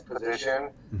position,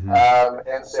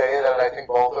 and say that I think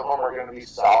both of them are going to be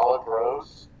solid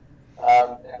pros.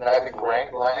 And I think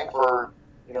Langford,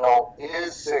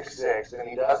 is 6'6", and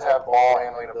he does have ball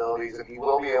handling abilities, and he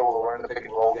will be able to learn the pick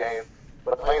and roll game.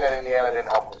 But playing at Indiana didn't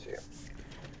help him this year.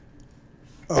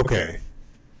 Okay,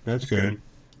 that's good.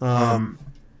 All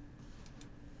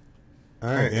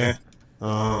right, yeah.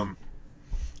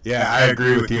 Yeah, I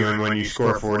agree with you. And when you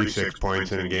score 46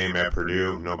 points in a game at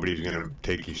Purdue, nobody's going to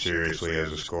take you seriously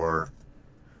as a scorer.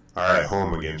 Or at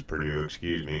home against Purdue,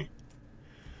 excuse me.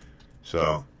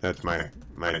 So that's my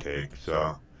take.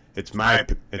 So it's my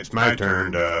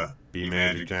turn to be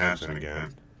Magic Johnson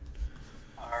again.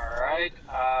 All right.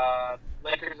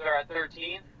 Lakers are at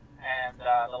 13th, and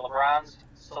the LeBrons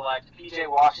select P.J.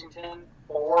 Washington,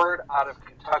 forward out of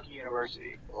Kentucky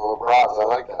University. LeBrons, I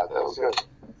like that. That was good.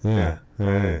 Yeah. All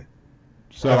right.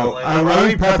 So let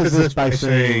me preface this by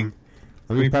saying,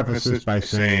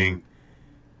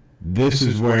 this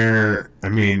is where,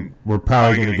 we're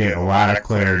probably going to get a lot of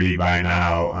clarity by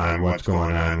now on what's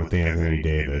going on with Anthony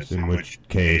Davis, in which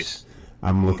case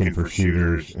I'm looking for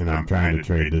shooters, and I'm trying to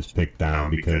trade this pick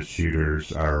down because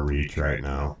shooters are a reach right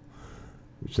now,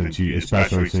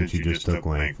 especially since you just took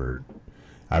Langford.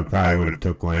 I probably would have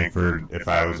took Langford if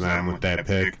I was them with that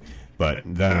pick, but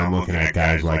then I'm looking at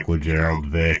guys like LeGerald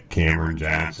Vick, Cameron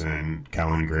Johnson,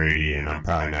 Kellen Grady, and I'm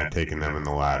probably not taking them in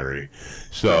the lottery.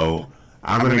 So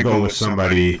I'm going to go with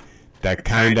somebody that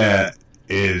kind of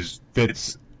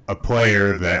fits a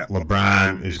player that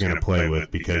LeBron is going to play with,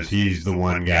 because he's the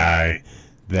one guy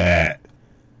that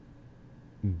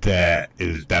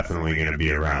is definitely going to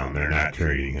be around. They're not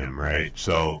trading him, right?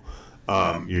 So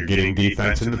you're getting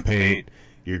defense in the paint.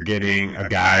 You're getting a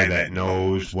guy that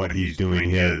knows what he's doing.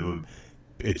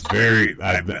 It's very for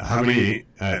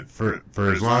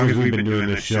as long as we've been doing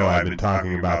this show, I've been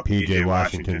talking about P.J.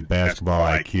 Washington's basketball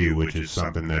IQ, which is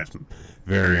something that's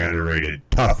very underrated.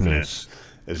 Toughness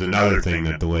is another thing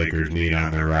that the Lakers need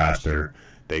on their roster.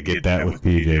 They get that with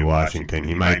P.J. Washington.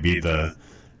 He might be the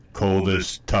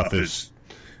coldest, toughest.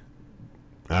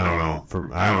 I don't know.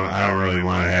 I don't really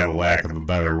want to have a lack of a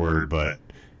better word, but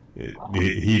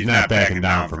he's not backing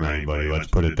down from anybody. Let's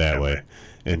put it that way.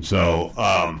 And so,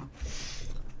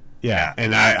 yeah.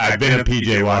 And I've been a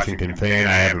P.J. Washington fan.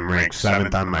 I have him ranked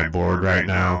 7th on my board right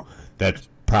now. That's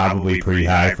probably pretty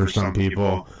high for some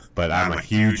people, but I'm a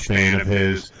huge fan of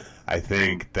his. I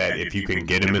think that if you can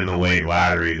get him in the late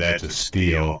lottery, that's a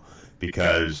steal,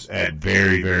 because at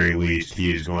very, very least,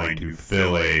 he is going to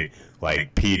fill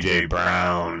like P.J.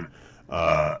 Brown,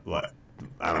 I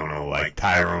don't know, like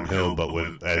Tyrone Hill, but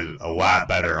with a lot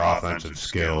better offensive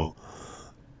skill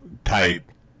type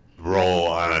role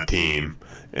on a team.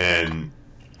 And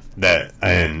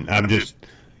I'm just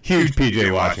huge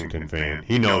P.J. Washington fan.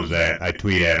 He knows that. I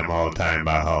tweet at him all the time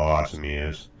about how awesome he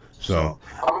is. So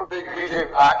I'm a big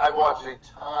P.J. I've watched a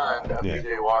ton of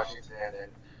P.J. Washington,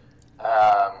 and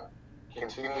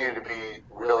continue to be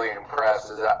really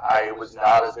impressed. As I was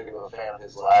not as big of a fan of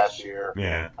his last year.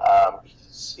 Yeah.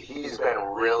 He's been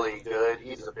really good.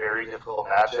 He's a very difficult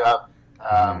matchup.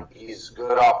 He's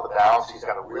good off the bounce. He's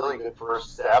got a really good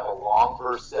first step, a long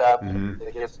first step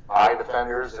that gets by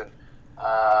defenders, and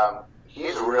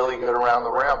he's really good around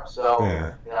the rim. So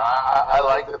I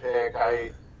like the pick.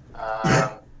 I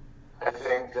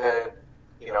think that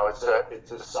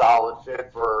it's a solid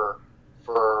fit for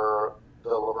the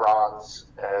LeBrons,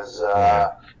 as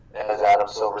Adam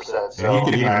Silver said. So and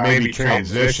he could even maybe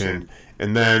transition,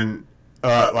 and then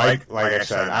like I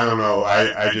said, I don't know.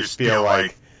 I just feel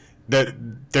like that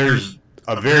there's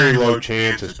a very low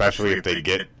chance, especially if they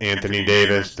get Anthony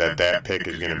Davis, that pick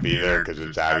is going to be there because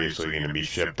it's obviously going to be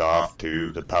shipped off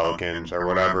to the Pelicans or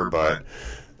whatever. But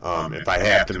if I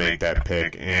have to make that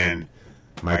pick and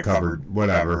my cupboard,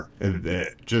 whatever,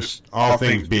 just all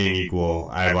things being equal,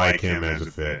 I like him as a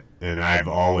fit. And I've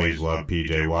always loved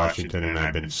P.J. Washington, and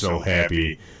I've been so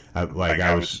happy. I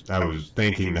was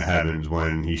thanking the heavens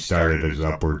when he started his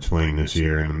upward swing this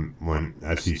year and when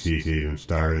SEC season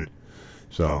started.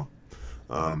 So,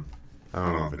 I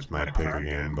don't know if it's my pick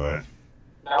again, but...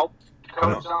 Nope.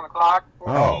 Coach on the clock,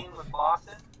 14 with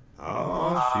Boston.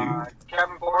 Oh, shoot.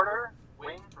 Kevin Porter,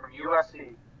 wing from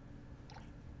USC.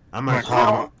 I'm gonna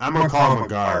call him a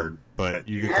guard, but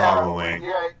you can call him a wing.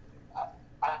 Yeah.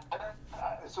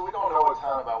 So we don't know a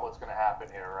ton about what's going to happen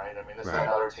here, right? I mean, this is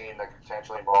another team that could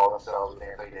potentially involve themselves with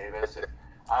Anthony Davis. If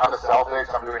I'm the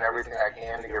Celtics, I'm doing everything I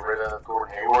can to get rid of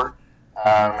Gordon Hayward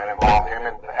and involve him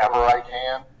in whenever I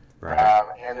can. Right.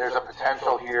 And there's a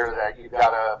potential here that you've got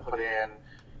to put in,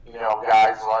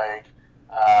 guys like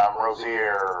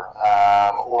Rozier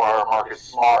or Marcus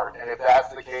Smart. And if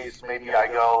that's the case, maybe I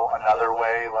go another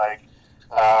way, like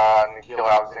Nickeil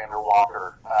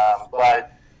Alexander-Walker.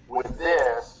 But with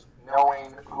this,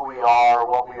 knowing who we are,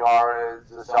 what we are as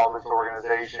the Celtics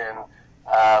organization,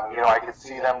 I could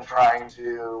see them trying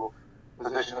to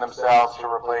position themselves to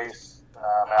replace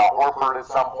Al Horford at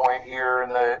some point here in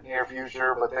the near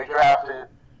future. But they drafted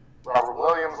Robert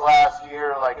Williams last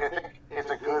year. I think it's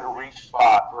a good reach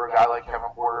spot for a guy like Kevin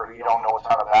Porter who you don't know a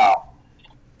ton about.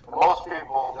 And most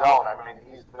people don't. I mean,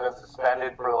 he's been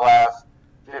suspended for the last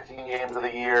 15 games of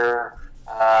the year.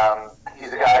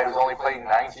 He's a guy who's only played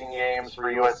 19 games for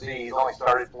USC. He's only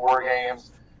started 4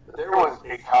 games. But there was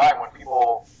a time when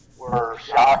people were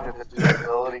shocked at his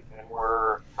ability and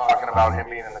were talking about him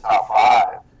being in the top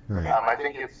 5. Right. I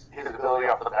think it's his ability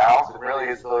off the bounce and really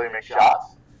his ability to make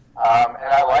shots. And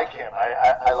I like him.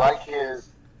 I like his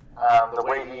the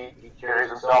way he carries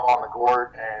himself on the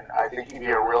court, and I think he'd be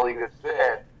a really good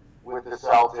fit with the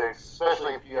Celtics,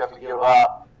 especially if you have to give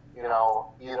up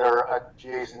either a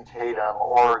Jason Tatum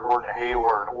or Gordon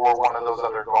Hayward or one of those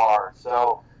other guards.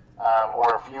 So,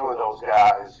 or a few of those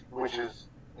guys, which is,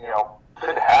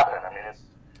 could happen. I mean,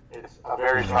 it's a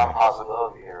very strong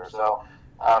possibility here. So,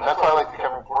 that's why I like the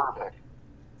Kevin Porter pick.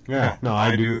 Yeah, no,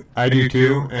 I do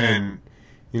too. And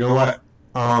you know what?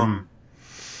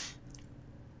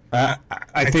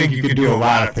 I think you could do a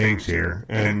lot of things here,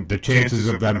 and the chances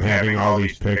of them having all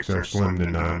these picks are slim to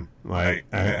none.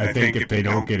 I think if they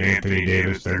don't get Anthony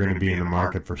Davis, they're going to be in the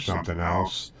market for something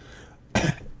else.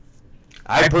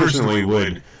 I personally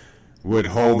would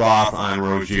hold off on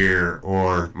Rozier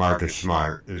or Marcus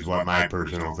Smart, is what my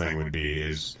personal thing would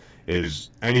be.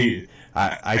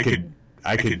 I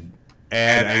could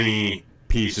add any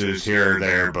pieces here or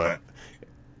there, but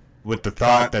with the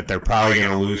thought that they're probably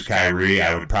going to lose Kyrie,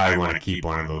 I would probably want to keep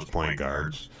one of those point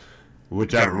guards.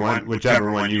 Whichever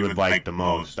one you would like the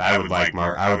most. I would like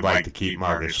to keep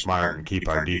Marcus Smart and keep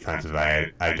our defensive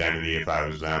identity if I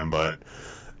was them. But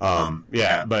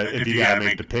but if you got to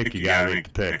make the pick, you got to make the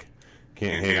pick.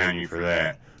 Can't hate on you for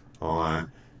that. Hold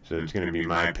on. So it's going to be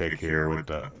my pick here with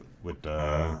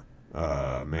the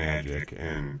Magic,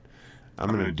 and I'm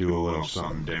going to do a little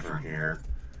something different here.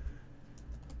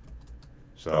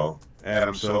 So,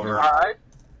 Adam Silver. All right.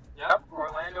 Yep,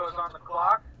 Orlando is on the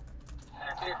clock.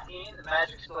 At 15, the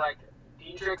Magic select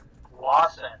Dedrick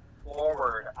Lawson,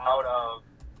 forward out of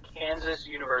Kansas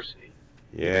University.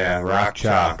 Yeah, rock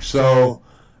chalk. So,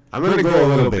 I'm going to go a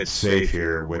little bit safe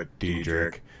here with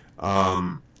Dedrick.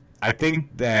 I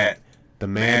think that the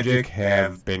Magic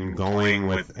have been going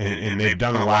with, and they've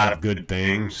done a lot of good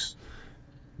things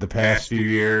the past few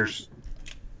years,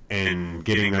 and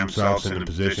getting themselves in a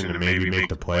position to maybe make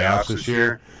the playoffs this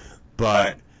year.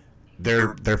 But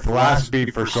their philosophy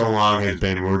for so long has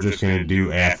been, we're just going to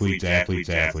do athletes.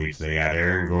 They got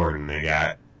Aaron Gordon. They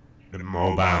got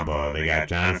Mo Bamba. They got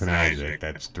Jonathan Isaac.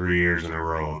 That's 3 years in a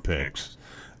row of picks.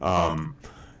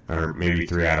 Or maybe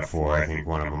 3 out of 4. I think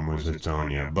one of them was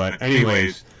Hitsonia. But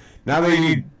anyways, Now they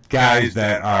need guys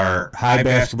that are high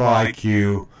basketball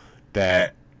IQ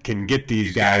that can get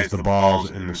these guys the balls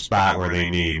in the spot where they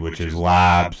need, which is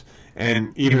lobs,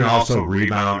 and even also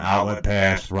rebound, outlet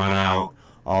pass, run out,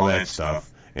 all that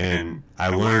stuff. And I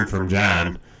learned from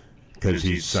John, because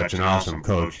he's such an awesome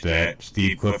coach, that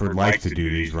Steve Clifford likes to do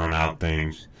these run out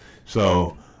things.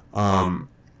 So I'm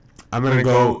going to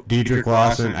go Dedric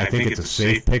Lawson. I think it's a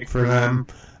safe pick for them.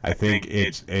 I think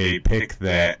it's a pick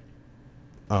that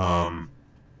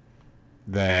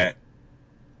that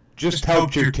just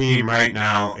helps your team right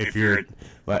now. If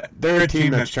they're a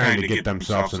team that's trying to get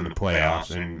themselves in the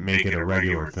playoffs and make it a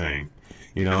regular thing,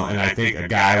 you know. And I think a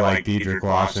guy like Dedric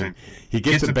Lawson, he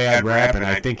gets a bad rap, and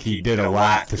I think he did a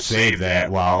lot to save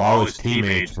that. While all his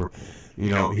teammates were, you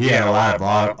know, he had a lot of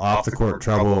off the court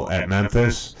trouble at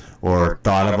Memphis, or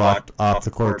thought about off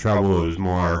the court trouble. It was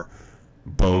more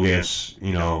bogus,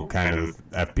 you know, kind of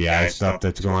FBI stuff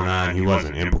that's going on. He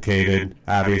wasn't implicated,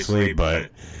 obviously, but,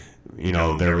 you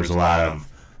know, there was a lot of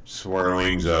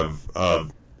swirlings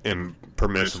of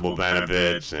impermissible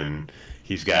benefits, and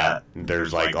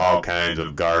there's like all kinds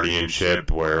of guardianship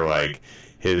where like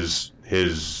his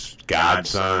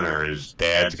godson or his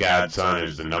dad's godson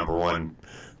is the #1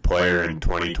 player in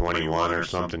 2021 or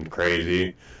something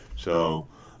crazy. So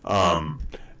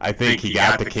I think he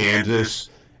got to Kansas,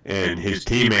 and his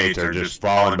teammates are just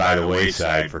falling by the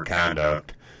wayside for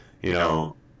conduct, you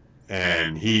know,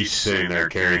 and he's sitting there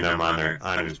carrying them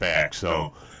on his back.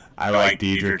 So I like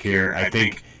Dedric here. I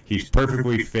think he's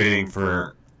perfectly fitting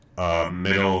for a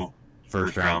middle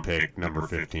first-round pick, number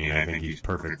 15. I think he's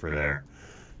perfect for there.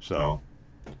 So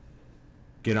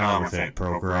get on with it,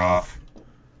 Prokhorov.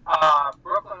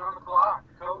 Brooklyn on the clock,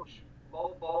 coach.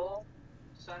 Bol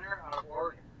center out of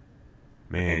Oregon.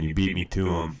 Man, you beat me to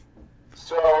him.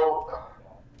 So,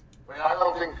 I mean, I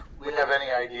don't think we have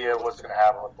any idea what's going to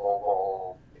happen with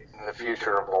Bol in the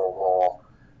future of Bol.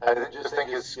 I just think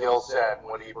his skill set and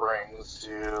what he brings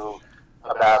to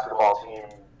a basketball team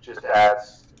just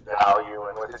adds value.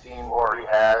 And with the team already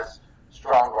has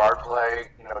strong guard play,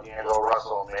 you know, D'Angelo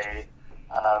Russell made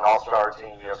an all-star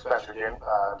team. You know, Spencer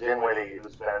Dinwiddie,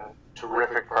 who's been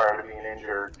terrific prior to being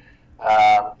injured.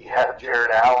 You have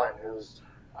Jared Allen, who's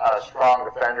a strong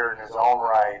defender in his own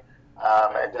right.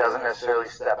 And doesn't necessarily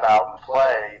step out and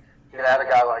play. You can add a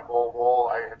guy like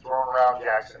Bol. I had thrown around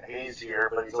Jackson Hayes here,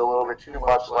 but he's a little bit too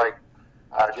much like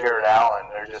Jared Allen.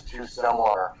 They're just too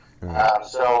similar.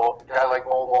 So a guy like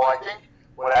Bol, I think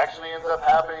what actually ends up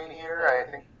happening here, I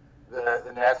think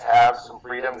the Nets have some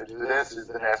freedom to do this, is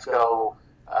the Nets go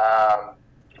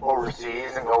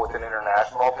overseas and go with an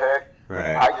international pick.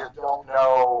 Right. I just don't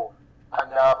know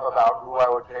enough about who I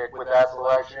would pick with that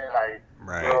selection. I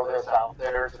throw this out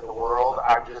there to the world.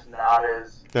 I'm just not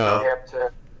as hip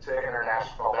to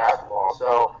international basketball.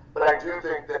 So, but I do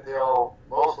think that they'll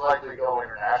most likely go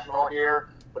international here.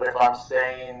 But if I'm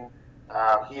staying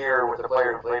here with a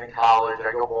player who played in college,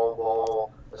 I go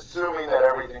Bol, assuming that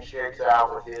everything shakes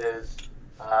out with his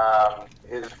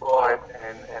foot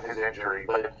and his injury.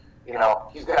 But, you know,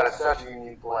 he's got such a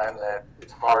unique blend that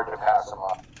it's hard to pass him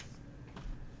up.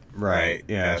 Right.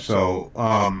 Yeah. So,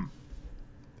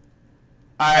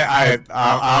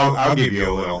 I'll give you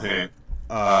a little hint.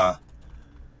 The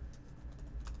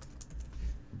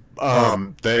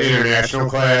international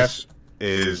class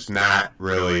is not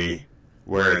really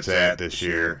where it's at this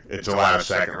year. It's a lot of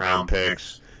second-round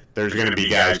picks. There's going to be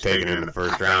guys taken in the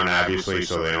first round, obviously,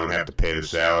 so they don't have to pay the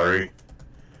salary.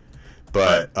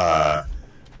 But the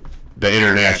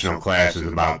international class is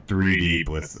about 3 deep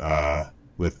with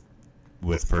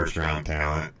first-round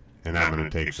talent, and I'm going to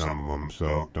take some of them,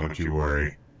 so don't you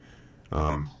worry.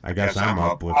 I guess I'm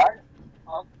up with...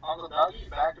 On the W,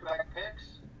 back-to-back picks.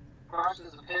 First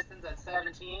is the Pistons at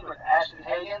 17 with Ashton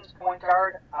Higgins, point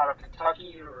guard out of Kentucky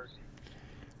University.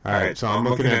 All right, so I'm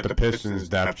looking at the Pistons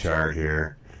depth chart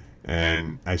here,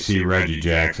 and I see Reggie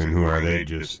Jackson, who they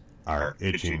just are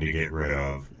itching to get rid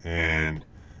of. And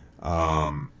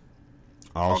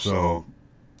also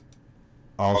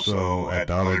at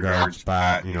the other guard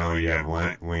spot, you know, you have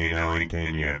Wayne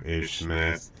Ellington, you have Ish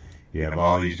Smith, you have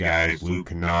all these guys, Luke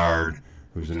Kennard,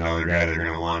 who's another guy they're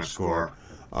going to want to score.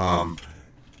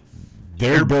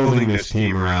 They're building this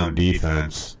team around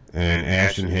defense, and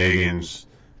Ashton Higgins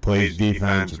plays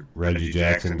defense. Reggie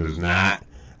Jackson does not.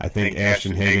 I think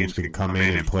Ashton Higgins could come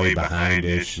in and play behind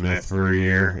Ish Smith for a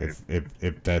year,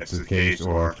 if that's the case,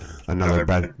 or another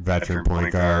veteran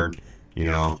point guard. You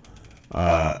know,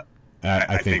 I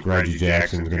think Reggie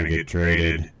Jackson's going to get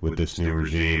traded with this new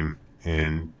regime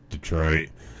in Detroit.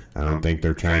 I don't think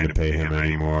they're trying to pay him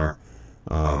anymore.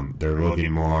 They're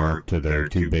looking more to their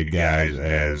 2 big guys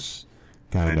as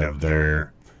kind of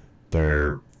their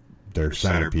their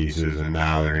centerpieces, and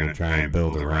now they're going to try and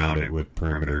build around it with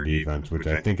perimeter defense, which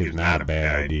I think is not a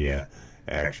bad idea,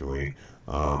 actually.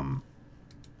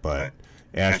 But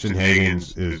Ashton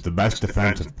Higgins is the best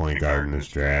defensive point guard in this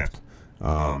draft,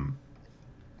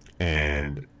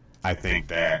 and I think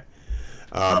that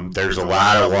there's a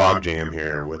lot of logjam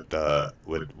here with the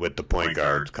point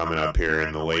guards coming up here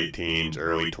in the late teens,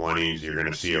 early 20s. You're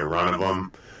going to see a run of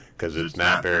them because it's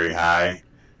not very high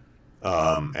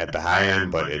at the high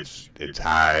end, but it's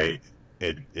high.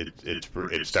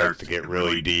 It starts to get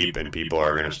really deep, and people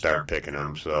are going to start picking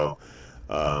them. So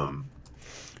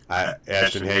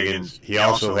Ashton Higgins, he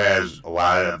also has a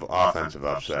lot of offensive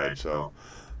upside. So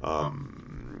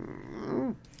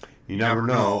you never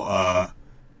know.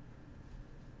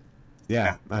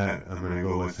 Yeah, I'm gonna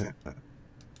go with him.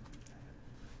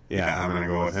 Yeah, I'm gonna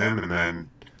go with him, and then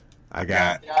I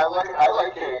got. Yeah, I like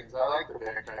Higgins. I like the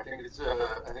pick. I think it's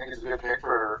a good pick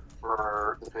for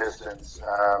the Pistons.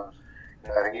 I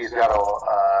think he's got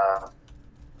a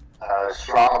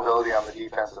strong ability on the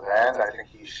defensive end. I think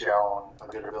he's shown a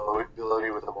good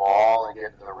ability with the ball and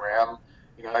getting to the rim.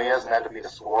 He hasn't had to be a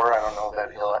scorer. I don't know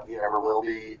that he ever will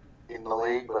be in the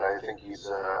league, but I think he's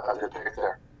a good pick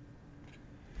there.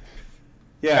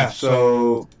 Yeah,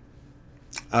 so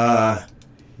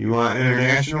you want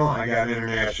international? I got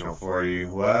international for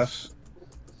you, Wes.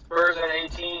 Spurs at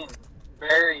 18,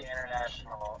 very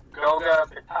international. Goga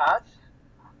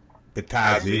Bitadze.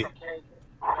 Bitadze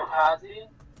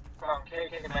from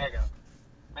KK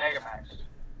Megamax.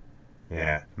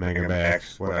 Yeah,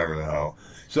 Megamax, whatever the hell.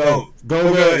 So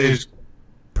Goga is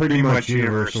pretty much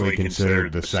universally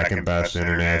considered the second best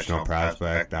international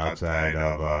prospect outside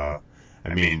of,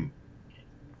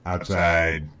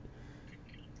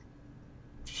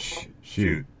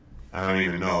 shoot, I don't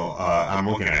even know. I'm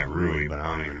looking at Rui, but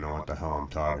I don't even know what the hell I'm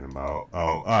talking about.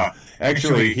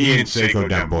 Actually, he and Sekou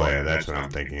Demboya, that's what I'm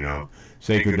thinking of.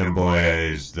 Sekou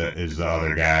Demboya is the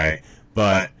other guy,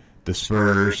 but the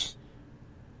Spurs,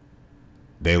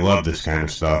 they love this kind of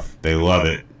stuff. They love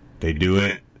it. They do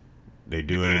it. They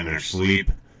do it in their sleep.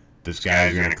 This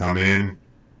guy's going to come in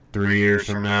 3 years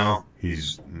from now.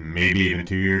 He's maybe even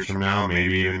 2 years from now,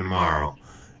 maybe even tomorrow.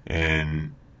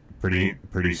 And pretty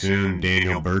soon,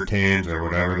 Daniel Bertans or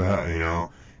whatever the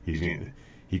hell,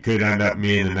 he could end up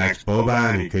being the next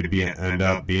Boban. He could end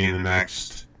up being the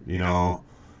next, Boris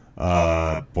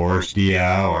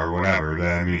Diaw or whatever.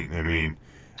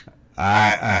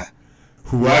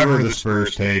 Whoever the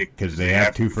Spurs take, because they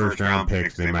have 2 first-round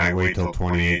picks, they might wait till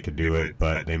 28 to do it,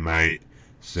 but they might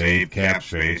save cap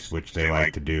space, which they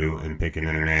like to do, and picking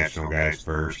international guys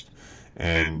first,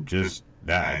 and just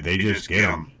that they just get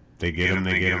them. They get them.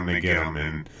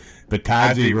 And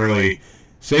Bitadze really,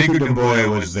 Sekou Demboya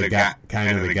was the guy,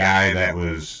 kind of the guy that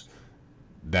was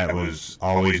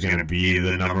always going to be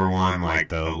the number one, like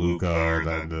the Luka or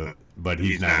the. But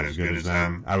he's not as good as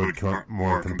them. I would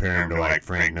more compare him to like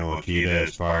Frank Ntilikina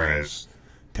as far as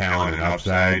talent and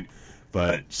upside.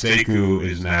 But Sekou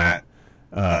is not.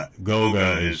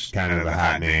 Goga is kind of the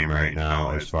hot name right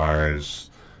now as far as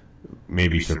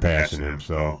maybe surpassing him.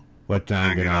 So let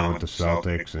John get on with the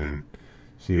Celtics and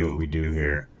see what we do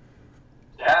here.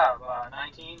 Yeah,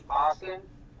 19, Boston.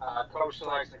 Coach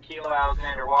selects Nickeil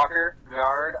Alexander-Walker,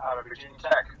 guard out of Virginia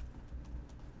Tech.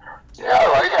 Yeah, I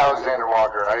like Alexander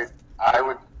Walker. I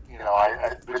would,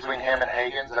 between him and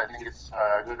Higgins, I think it's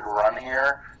a good run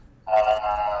here.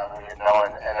 And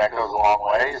that goes a long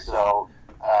way. So,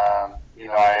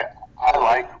 I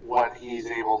like what he's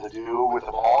able to do with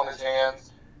the ball in his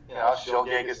hands.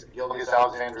 Gilgeous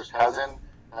Alexander's cousin.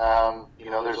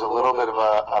 There's a little bit of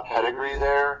a pedigree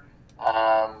there.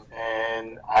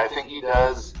 And I think he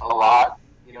does a lot.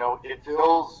 It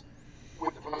feels,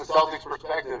 from the Celtics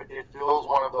perspective, it fills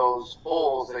one of those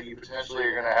holes that you potentially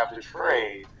are going to have to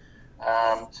trade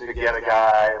to get a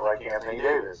guy like Anthony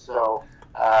Davis. So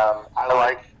I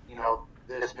like,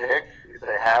 this pick. If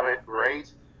they have it,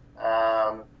 great.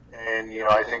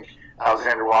 I think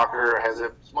Alexander Walker has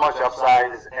as much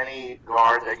upside as any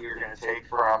guard that you're going to take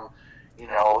from,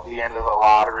 the end of the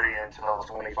lottery until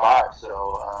 25.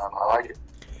 So I like it.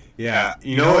 Yeah,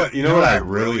 you know what I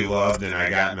really loved, and I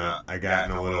got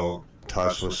in a little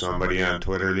tuss with somebody on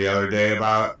Twitter the other day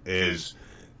about is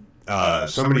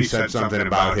somebody said something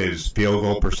about his field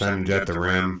goal percentage at the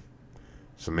rim,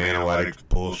 some analytics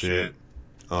bullshit,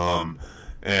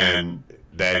 and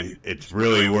that it's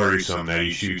really worrisome that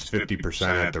he shoots 50%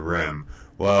 at the rim.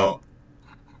 Well,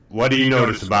 what do you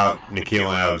notice about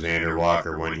Nickeil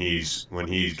Alexander-Walker when he's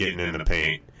getting in the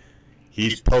paint?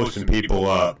 He's posting people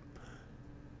up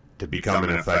to become an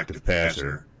effective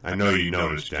passer. I know you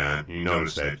noticed, John. You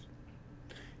noticed that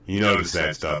You notice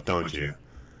that stuff, don't you?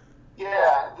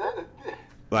 Yeah.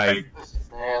 Like,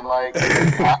 Man, like,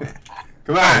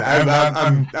 come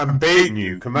on, I'm baiting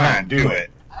you. Come on, do it.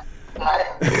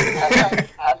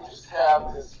 I just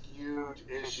have this huge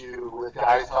issue with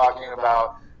guys talking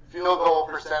about field goal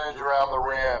percentage around the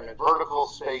rim and vertical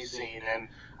spacing, and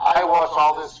I watch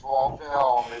all this film.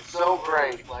 It's so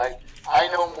great. Like, I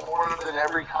know more than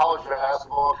every college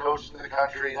basketball coach in the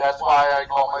country. That's why I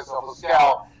call myself a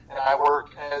scout, and I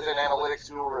work as an analytics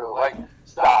guru. Like,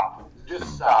 stop.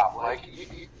 Just stop. Like,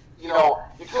 you know,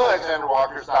 Nikhil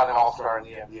Alexander-Walker's not an all-star in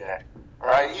the NBA. All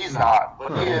right? He's not.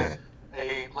 But he is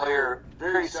a player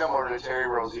very similar to Terry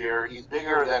Rozier. He's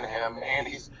bigger than him, and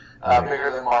he's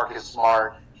bigger than Marcus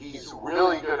Smart. He's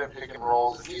really good at pick and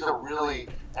rolls. He's a really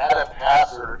adept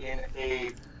passer in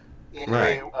a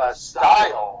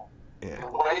style, the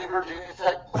way Virginia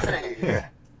Tech plays,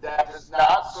 that does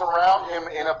not surround him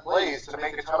in a place to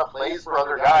make a ton of plays for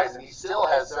other guys, and he still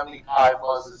has 75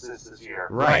 plus assists this year.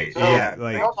 Right. So Yeah.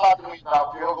 Like, don't talk to me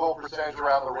about field goal percentage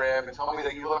around the rim and tell me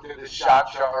that you looked at his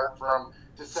shot chart from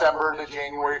December to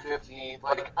January 15th.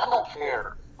 Like, I don't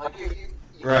care. Like, you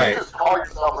right. just call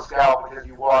yourself a scout because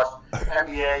you watched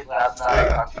NBA last night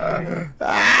on TV.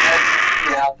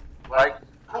 Yeah, like,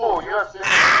 cool, you have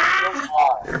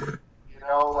 55. You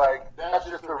know, like, that's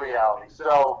just the reality.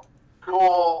 So,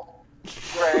 cool,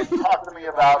 great, talk to me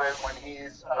about it when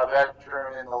he's a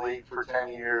veteran in the league for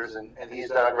 10 years and he's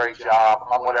done a great job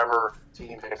on whatever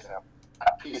team picks him.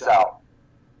 Peace out.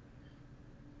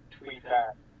 Tweet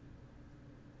that.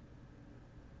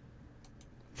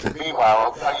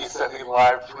 Meanwhile, you send me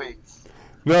live tweets.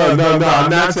 no, I'm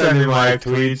not sending live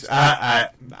tweets.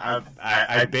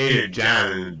 I baited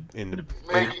John in the.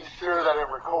 Making sure that it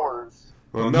records.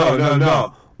 Well,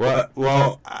 no.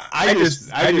 Well, I just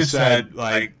said,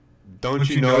 like, don't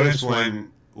you notice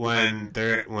when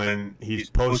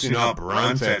he's posting up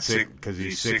runs at 6 because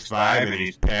he's 6'5" and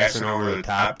he's passing over the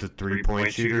top to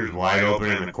 3-point shooters wide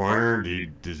open in the corner?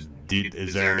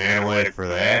 Is there an analytic for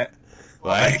that?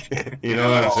 Like, you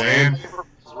know what I'm saying?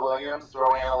 Buzz Williams,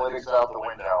 throw analytics out the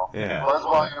window. Yeah. Buzz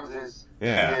Williams is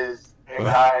a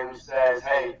guy who says,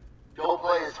 hey, go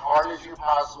play as hard as you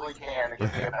possibly can to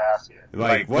get me a basket.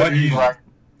 Like, what he's... Like,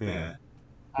 Yeah.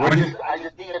 I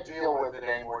just can't deal with it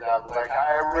anymore, Doug. Like,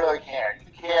 I really can't.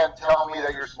 You can't tell me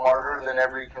that you're smarter than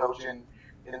every coach in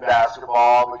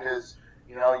basketball because,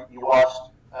 you know, you watched,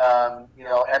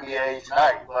 NBA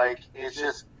tonight. Like, it's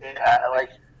just, like,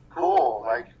 cool.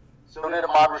 Like, so did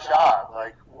Ahmad Rashad.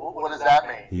 Like, what does that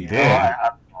mean? He did. I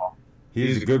don't know.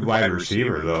 He's a good wide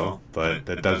receiver, though, but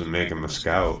that doesn't make him a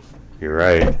scout. You're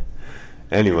right.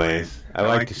 Anyways, I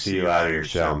like to see you out of your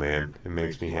shell, man. It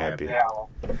makes me happy. Yeah.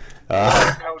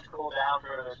 Coach cool down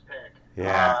for this pick.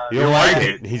 Yeah, you'll like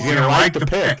it. He's going to like the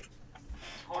pick.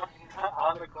 On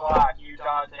the clock,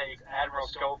 Utah takes Admiral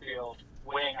Schofield,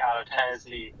 wing out of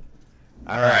Tennessee.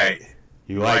 All right.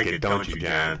 You like it, don't you,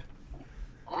 John?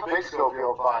 I'm a big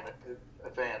Schofield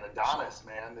fan. Adonis,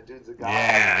 man. The dude's a guy.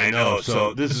 Yeah, I know.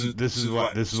 So this is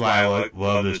why I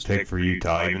love this pick for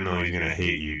Utah, even though he's going to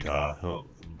hate Utah.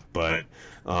 But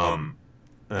I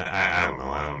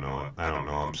don't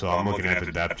know him. So I'm looking at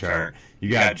the depth chart. You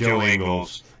got Joe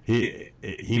Ingles.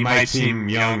 He might seem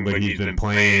young, but he's been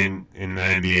playing in the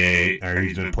NBA, or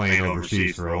he's been playing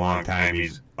overseas for a long time.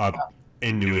 He's up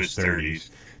into his 30s.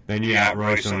 Then you got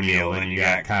Royce O'Neal. Then you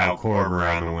got Kyle Korver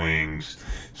on the wings.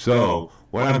 So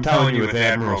what I'm telling you with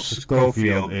Admiral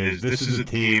Schofield is this is a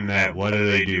team that, what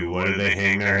do? What do they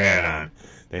hang their hat on?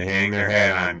 They hang their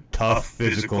hat on tough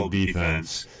physical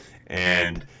defense,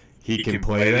 and he can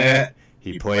play that.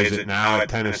 He plays it now at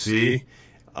Tennessee,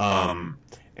 and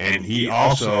he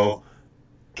also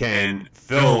can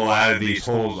fill a lot of these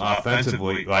holes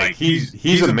offensively. Like,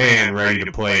 he's a man ready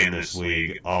to play in this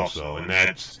league also, and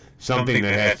that's something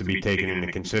that has to be taken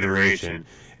into consideration.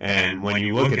 And when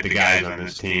you look at the guys on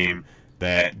this team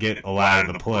that get a lot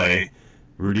of the play,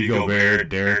 Rudy Gobert,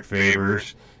 Derek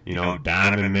Favors,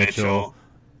 Donovan Mitchell,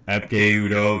 Epke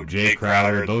Udoh, Jay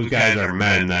Crowder, those guys are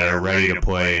men that are ready to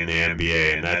play in the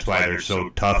NBA, and that's why they're so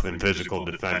tough and physical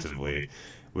defensively,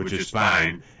 which is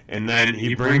fine. And then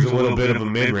he brings a little bit of a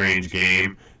mid-range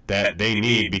game that they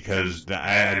need because,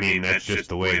 that's just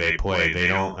the way they play.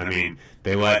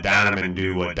 They let Donovan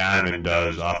do what Donovan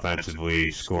does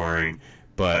offensively, scoring,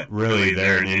 but really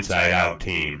they're an inside-out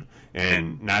team.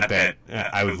 And not that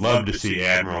I would love to see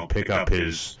Admiral pick up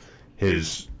his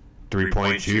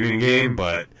three-point shooting game,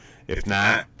 but if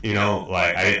not,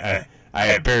 I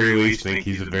at very least think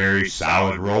he's a very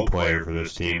solid role player for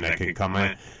this team that can come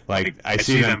in. Like, I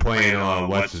see them playing,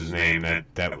 what's his name?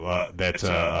 That's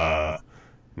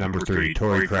number 3,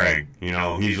 Torrey Craig. You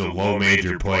know, he's a low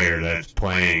major player that's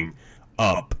playing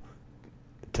up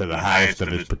to the highest of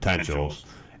his potentials.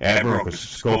 Admiral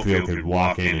Schofield could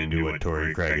walk in and do what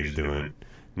Torrey Craig is doing.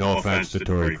 No offense to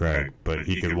Torrey Craig, but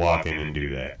he could walk in and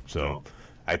do that. So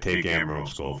I take Admiral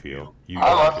Schofield.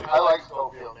 I like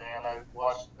Schofield, man. I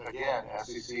watched, again,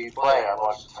 SEC play. I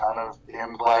watched a ton of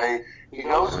him play. He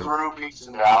goes through peaks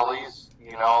and valleys.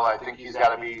 You know, I think he's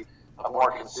got to be a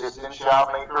more consistent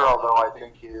shot maker, although I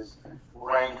think his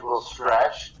range will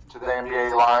stretch to the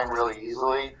NBA line really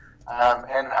easily.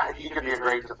 And he could be a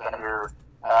great defender,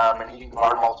 and he can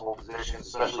guard multiple positions,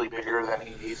 especially bigger than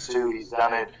he needs to. He's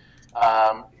done it,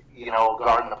 you know,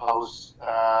 guarding the post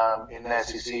in the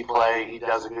SEC play. He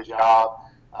does a good job,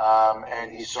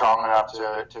 and he's strong enough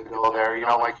to go there. You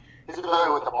know, like his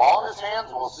ability with the ball in his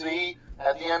hands, we'll see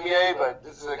at the NBA, but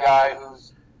this is a guy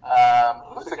who's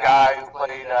the guy who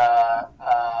played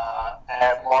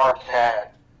at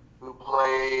Marquette, who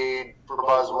played for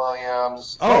Buzz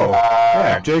Williams.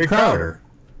 Yeah, Jay Crowder.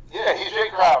 Yeah, he's Jay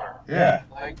Crowder. Yeah.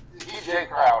 Like, he's Jay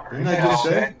Crowder. Didn't I just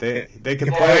say? They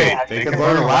can play. They can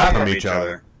learn a lot from each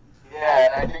other. Yeah,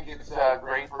 and I think it's a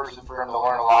great person for him to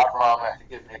learn a lot from. I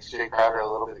think it makes Jay Crowder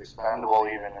a little bit expendable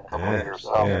even in a couple of years.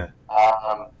 So, I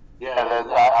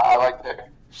like the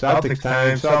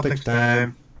Celtics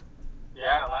time.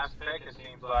 Yeah, last pick, it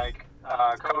seems like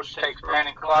Coach takes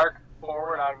Brandon Clark,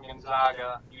 forward out of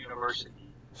Gonzaga University.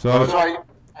 So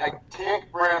I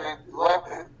take Brandon. Let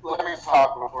me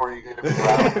talk before you get me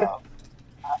wrapped up.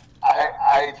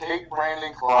 I take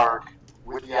Brandon Clark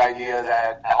with the idea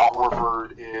that Al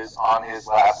Horford is on his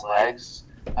last legs,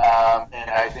 and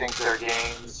I think their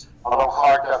games, although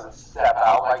Clark doesn't step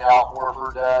out like Al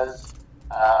Horford does,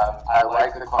 I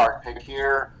like the Clark pick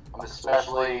here,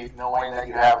 especially knowing that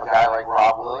you have a guy like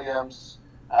Rob Williams,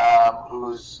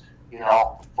 who's, you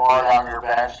know, far down your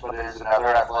bench, but is another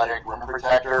athletic rim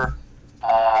protector,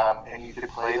 and you could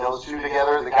play those two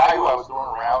together. The guy who I was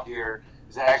throwing around here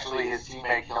is actually his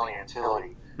teammate Killian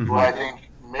Tilly, who I think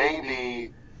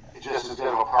maybe just as good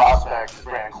of a prospect as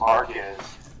Brandon Clark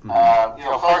is. You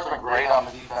know, Clark's been great on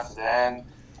the defensive end,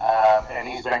 and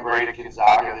he's been great at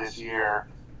Gonzaga this year,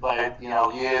 but, you know,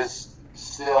 he is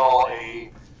still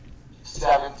a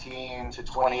 17 to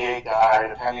 28 guy,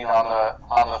 depending on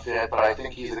the fit, but I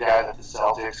think he's the guy that the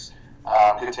Celtics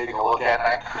could take a look at. And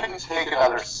I couldn't take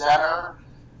another center,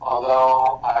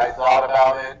 although I thought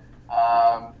about it,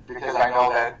 because I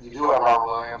know that you do have Robert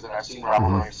Williams, and I've seen Robert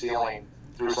Williams ceiling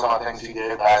through some of the things he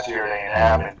did last year at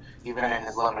A&M, and even in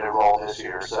his limited role this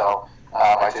year. So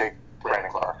I take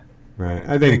Brandon Clark. Right.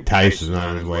 I think Tice is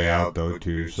on his way out, though,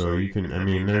 too. So you can, I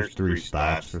mean, there's 3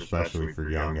 spots, especially for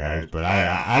young guys. But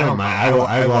I don't mind.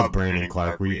 I love Brandon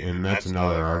Clark. And that's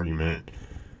another argument.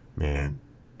 Man,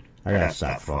 I got to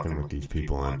stop fucking with these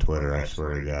people on Twitter, I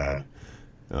swear to God.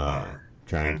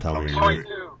 Trying to tell me.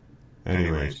 22.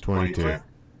 Anyways, 22. Second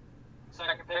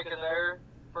pick of there,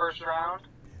 first round,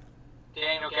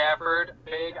 Daniel Gafford,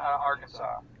 big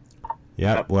Arkansas.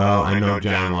 Yep, well, I know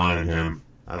John wanted him.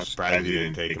 I'm surprised he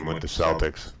didn't take him with the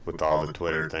Celtics with all the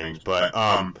Twitter things. But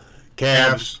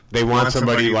Cavs, they want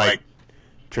somebody like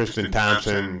Tristan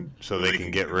Thompson so they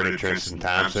can get rid of Tristan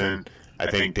Thompson. I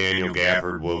think Daniel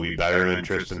Gafford will be better than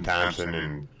Tristan Thompson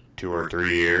in 2 or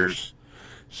 3 years.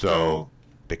 So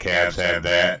the Cavs have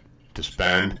that to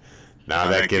spend. Now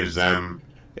that gives them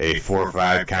a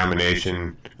 4-5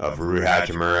 combination of Rui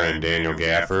Hachimura and Daniel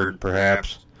Gafford,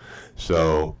 perhaps.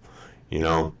 So, you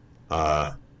know,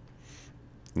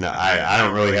 no, I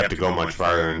don't really have to go much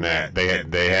farther than that.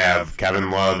 They have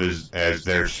Kevin Love as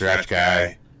their stretch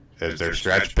guy, as their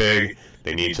stretch big.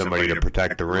 They need somebody to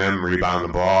protect the rim, rebound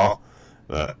the ball,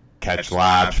 catch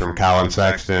lobs from Colin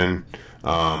Sexton,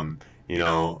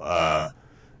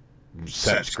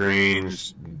 set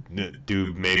screens,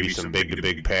 do maybe some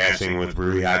big-to-big passing with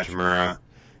Rui Hachimura.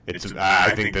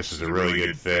 I think this is a really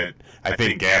good fit. I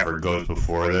think Gafford goes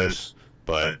before this,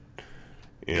 but,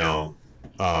 you know,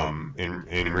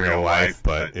 in real life,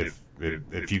 but if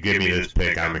you give me this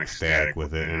pick, I'm ecstatic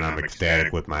with it, and I'm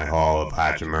ecstatic with my haul of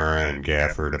Hachimura and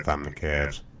Gafford if I'm the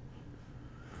Cavs.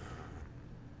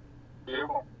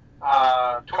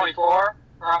 24.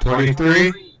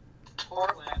 23.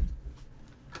 Portland.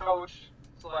 Coach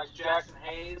selects Jackson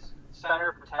Hayes,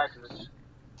 center for Texas.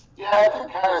 Yeah, I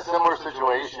think kind of a similar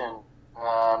situation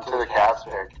to the Cavs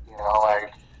pick. You know,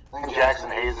 like, I think Jackson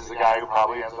Hayes is the guy who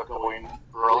probably ends up going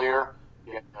earlier,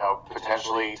 you know,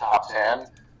 potentially top 10.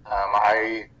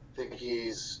 I think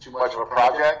he's too much of a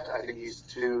project. I think he's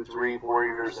 2, 3, 4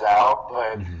 years out,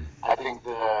 but I think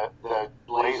the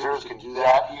Blazers can do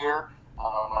that here.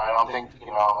 I don't think,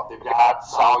 you know, they've got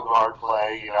solid guard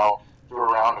play. You know, threw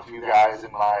around a few guys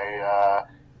in my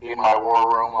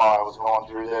war room while I was going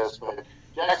through this, but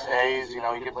Jackson Hayes, he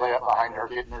can play up behind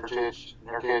Nurkic,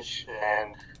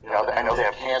 and I know they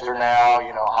have Cantor now.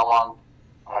 How long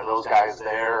are those guys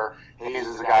there? Hayes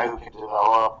is a guy who can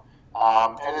develop,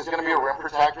 and is going to be a rim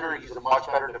protector. He's a much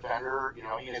better defender.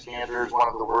 Enes Kanter is one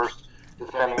of the worst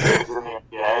defending bigs in the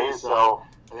NBA, so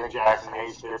I think Jackson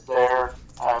Hayes fits there.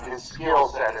 His skill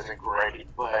set isn't great,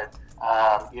 but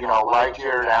like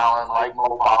Jared Allen, like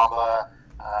Mo Bamba,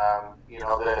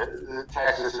 the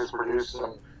Texas has produced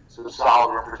some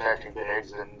solid rim protecting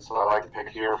bigs, and so I like to pick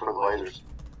here for the Blazers.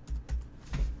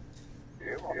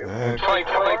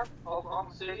 24,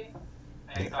 Oklahoma City.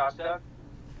 Any thoughts, Doug?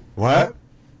 What?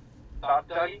 Thought,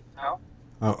 Dougie? No?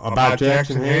 About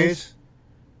Jackson Hayes?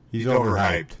 He's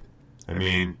overhyped. I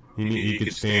mean, he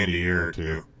could stand a year or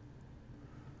two.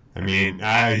 I mean,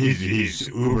 he's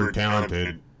uber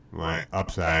talented, like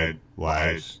upside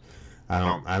wise. I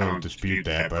don't dispute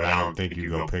that, but I don't think you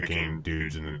go picking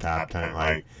dudes in the top 10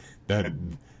 like that.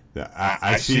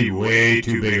 I see way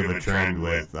too big of a trend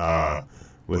with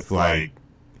like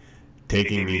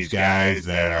taking these guys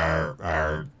that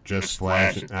are just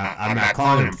flashing. I'm not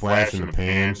calling them flash in the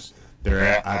pans.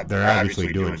 They're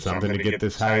obviously doing something to get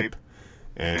this hype,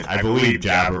 and I believe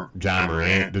John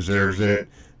Morant deserves it,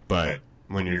 but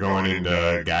when you're going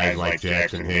into guys like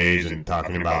Jackson Hayes and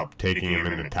talking about taking him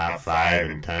in the top 5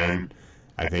 and 10,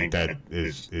 I think that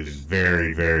is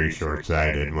very, very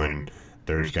short-sighted when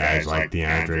there's guys like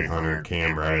DeAndre Hunter,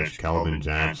 Cam Reddish, Keldon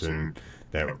Johnson,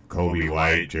 that Kobe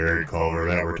White, Jared Culver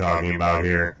that we're talking about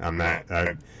here.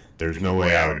 There's no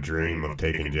way I would dream of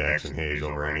taking Jackson Hayes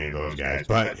over any of those guys.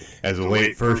 But as a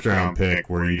late first-round pick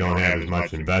where you don't have as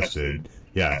much invested,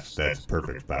 yes, that's a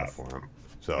perfect spot for him.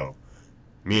 So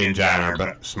me and John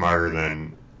are smarter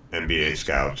than NBA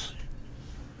scouts.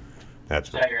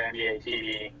 That's your NBA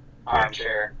TV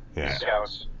armchair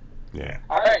scouts. Yeah.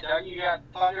 All right, Doug, you got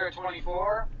Thunder at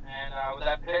 24, and with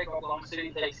that pick, Oklahoma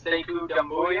City takes Sekou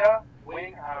Doumbouya,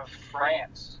 wing out of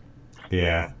France.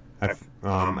 Yeah.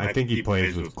 I think he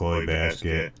plays with Chloe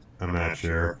Basket. I'm not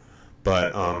sure.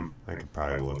 But I could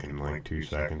probably look in like 2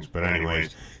 seconds. But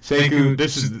anyways, Sekou,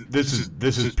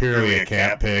 this is purely a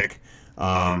cap pick.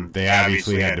 They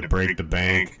obviously had to break the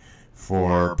bank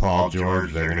for Paul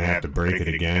George. They're going to have to break it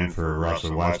again for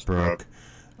Russell Westbrook.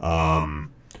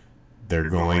 They're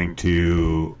going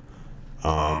to,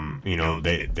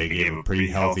 they gave a pretty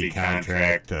healthy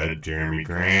contract to Jeremy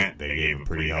Grant. They gave a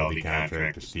pretty healthy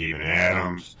contract to Steven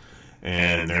Adams.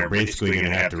 And they're basically going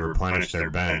to have to replenish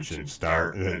their bench and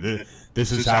start.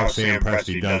 This is how Sam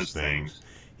Presti does things.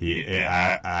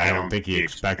 I don't think he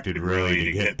expected really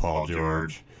to get Paul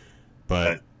George,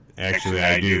 but actually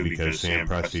I do because Sam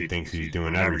Presti thinks he's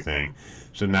doing everything.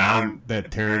 So now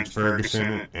that Terrence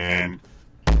Ferguson and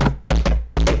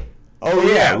oh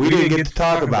yeah, we didn't get to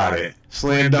talk about it.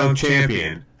 Slam dunk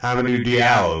champion Hamidou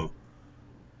Diallo.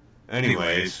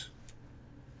 Anyways,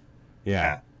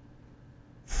 yeah.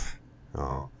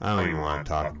 Oh, I don't even want to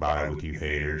talk about it with you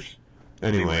haters.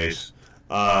 Anyways,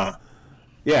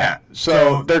 yeah,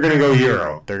 so they're going to go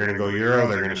Euro. They're going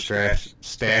to stash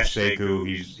Sekou.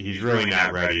 He's really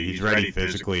not ready. He's ready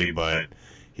physically, but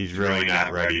he's really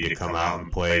not ready to come out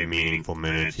and play meaningful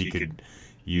minutes. He could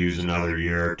use another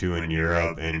year or two in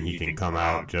Europe, and he can come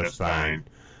out just fine.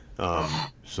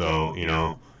 So,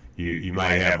 you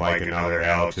might have like another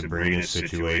Alex Abrines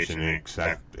situation,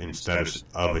 except instead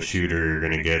of a shooter, you're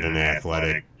going to get an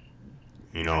athletic,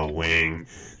 wing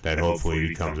that hopefully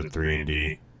becomes a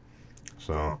 3-and-D.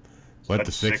 So let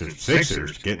the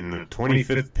Sixers getting the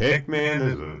 25th pick, man.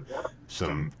 Is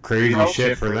some crazy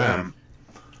shit for them.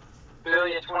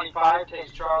 Philly at 25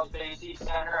 takes Charles Bassey,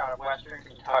 center out of Western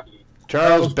Kentucky.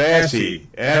 Charles Bassey,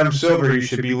 Adam Silver, you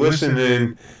should be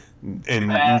listening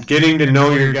and getting to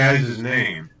know your guys'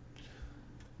 name.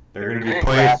 They're going to be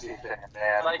playing. Bassey fan,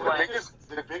 man.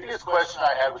 The biggest question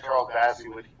I had with Charles Bassey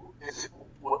was,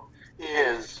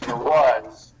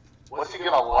 what's he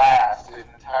going to last an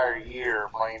entire year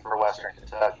playing for Western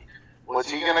Kentucky? Was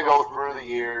he going to go through the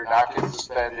year, not get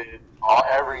suspended,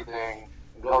 everything,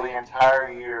 and go the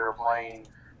entire year playing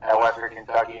at Western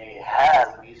Kentucky? And he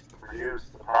has, and he's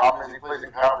produced. The problem is he plays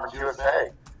in Conference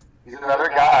USA. He's another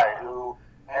guy who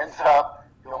ends up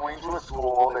going to a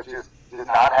school that just does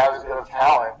not have as good of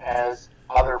talent as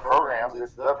other programs.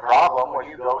 It's the problem when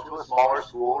you go to a smaller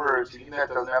school or a team that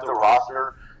doesn't have the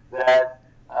roster that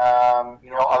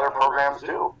other programs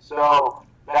do. So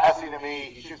Bassey, to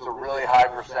me, he shoots a really high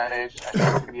percentage. I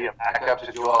think he could be a backup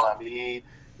to Joel Embiid.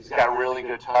 He's got really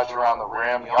good touch around the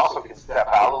rim. He also can step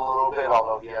out a little bit,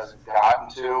 although he hasn't gotten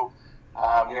to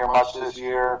here much this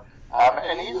year.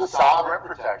 And he's a solid rim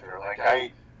protector. Like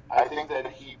I think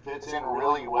that he fits in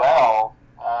really well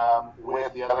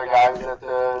with the other guys that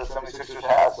the 76ers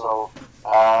have. So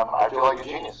I feel like a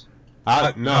genius.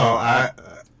 I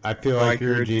feel like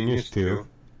you're a genius too.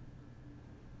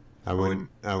 I wouldn't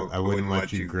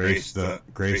let you grace the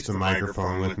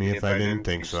microphone with me if I didn't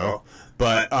think so.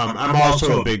 But I'm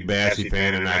also a big Bassey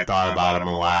fan, and I thought about him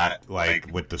a lot, like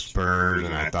with the Spurs,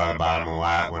 and I thought about him a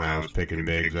lot when I was picking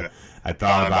bigs. I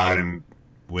thought about him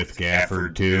with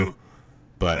Gafford too,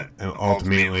 but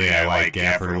ultimately I like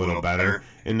Gafford a little better.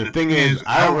 And the thing is,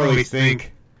 I don't really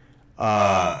think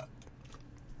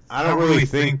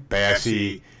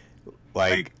Bassey,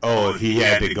 like, oh, he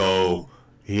had to go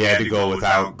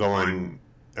without going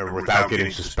or without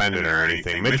getting suspended or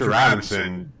anything. Mitchell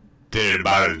Robinson did it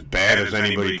about as bad as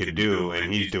anybody could do,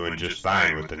 and he's doing just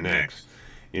fine with the Knicks.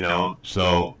 You know,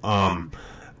 so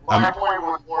my point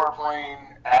was more playing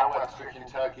at Western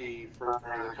Kentucky for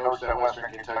the coach that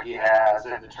Western Kentucky has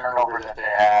and the turnover that they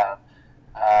have.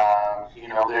 You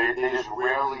know, they just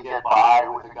rarely get by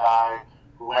with a guy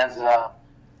who ends up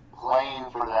playing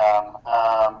for them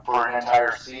for an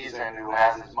entire season, who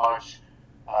has as much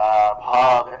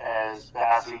pub as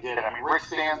Bassey did. I mean, Rick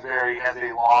Stansbury has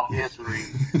a long history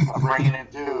of bringing in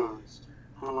dudes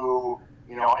who,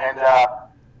 you know, end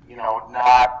up, you know,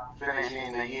 not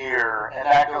finishing the year. And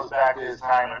that goes back to his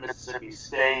time at Mississippi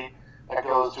State. That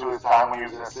goes to his time when he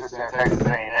was an assistant at Texas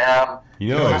A&M. You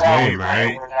know his name,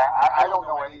 right? I don't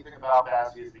know anything about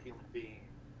Bassey as a human being.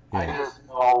 Yeah. I just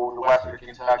know the Western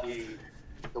Kentucky,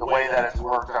 the way that it's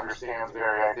worked under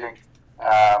Stansbury, I think,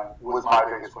 was my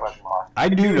biggest question mark. I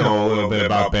do know a little bit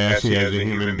about Bassey as a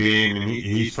human being, and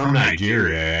he's from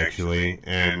Nigeria, actually.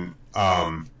 And,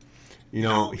 you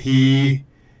know, he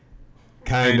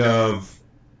kind of,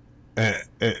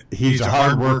 he's a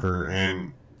hard worker,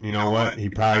 and you know what? He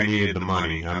probably needed the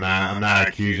money. I'm not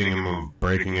accusing him of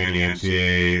breaking any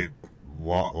NCAA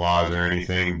laws or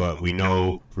anything, but we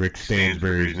know Rick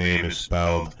Stansbury's name is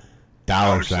spelled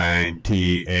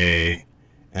 $TANSBURY.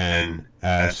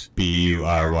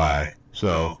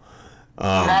 So,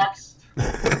 next.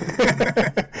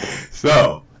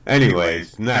 So,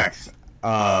 anyways, next.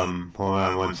 Hold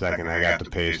on 1 second. I got the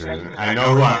Pacers. I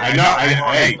know who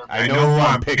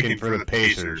I'm picking for the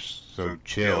Pacers. So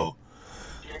chill.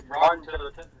 Run to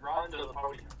the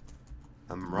podium.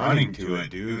 I'm running to it,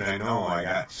 dude. I know. I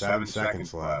got 7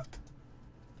 seconds left.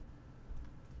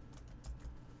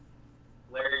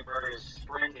 Larry Bird is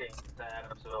sprinting to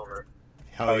Adam Silver.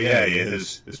 Hell yeah, he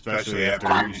is. Especially after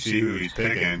you see who he's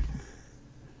picking.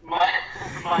 My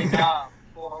God,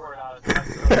 forward out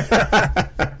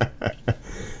of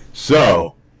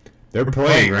So, they're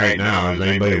playing right now. Is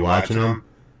anybody watching them?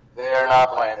 They are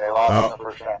not playing. They lost in the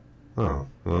first round. Oh,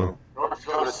 well. North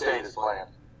Dakota State is playing.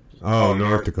 Oh,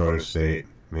 North Dakota State.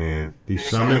 Man, these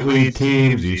Summit League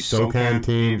teams, these SoCon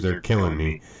teams, they're killing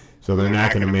me. So they're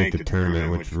not going to make the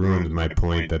tournament, which ruins my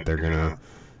point that they're going to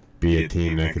be a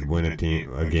team that could win a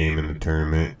game in the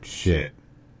tournament. Shit.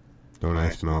 Don't I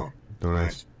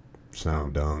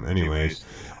sound dumb? Anyways,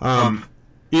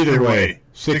 either way,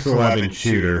 6'11"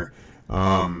 shooter.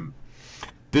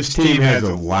 This team has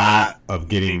a lot of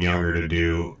getting younger to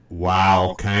do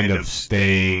while kind of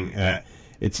staying.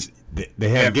 They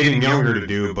have getting younger to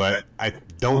do, but I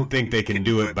don't think they can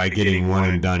do it by getting one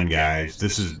and done guys.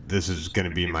 This is going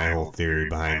to be my whole theory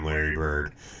behind Larry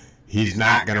Bird. He's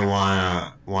not going to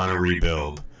want to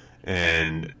rebuild,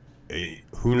 and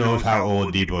who knows how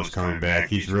Oladipo's coming back.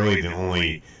 He's really the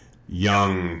only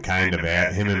young kind of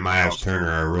him and Miles Turner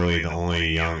are really the only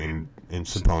young, and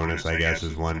Sabonis, I guess,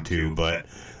 is 1-2, but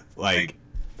like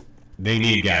they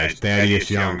need guys. Thaddeus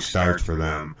Young starts for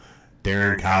them.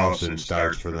 Darren Collison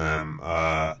starts for them.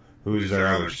 Who's their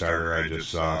other starter I just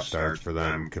saw starts for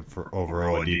them over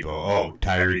Oladipo? Oh,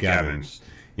 Tyreek Evans.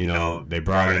 You know, they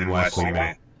brought in Wesley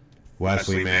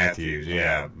Matthews.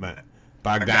 Yeah,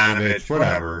 Bogdanovich,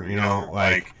 whatever. You know,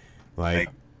 like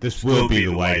this will be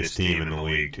the whitest team in the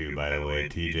league too. By the way,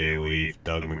 T.J. Leaf,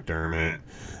 Doug McDermott.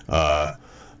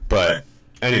 But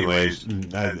anyways,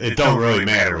 it don't really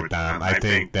matter with Dom. I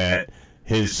think that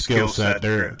his skill set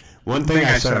there. One thing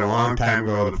I said a long time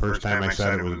ago, the first time I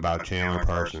said it was about Chandler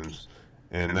Parsons.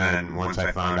 And then once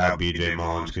I found out B.J.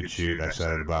 Mullins could shoot, I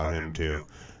said it about him too.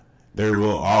 There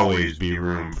will always be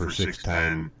room for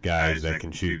 6'10" guys that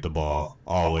can shoot the ball.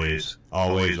 Always.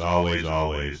 Always, always,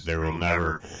 always. There will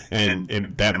never. And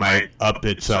that might up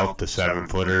itself to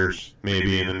 7-footers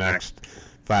maybe in the next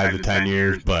 5 to 10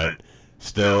 years, but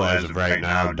still, as of right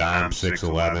now, Dom's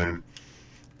 6'11".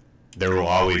 There will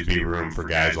always be room for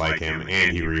guys like him,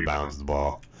 and he rebounds the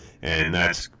ball. and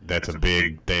that's a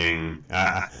big thing.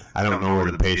 I don't know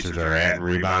where the Pacers are at in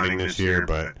rebounding this year,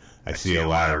 but I see a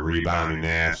lot of rebounding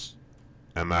ass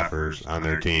MFers on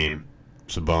their team.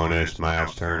 Sabonis,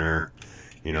 Miles Turner,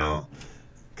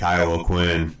 Kyle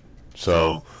O'Quinn.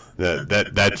 So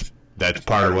that's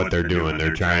part of what they're doing.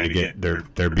 They're trying to get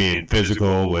they're being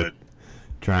physical with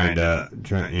trying to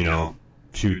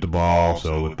shoot the ball.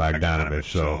 So with Bogdanovich.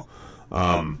 So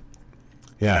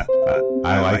yeah,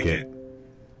 I like it.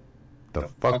 The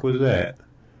fuck was that?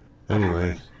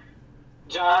 Anyways.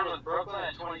 John with Brooklyn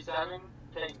at 27.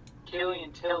 Take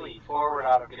Killian Tilly, forward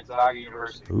out of Gonzaga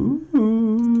University.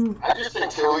 Ooh. I just think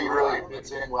Tilly really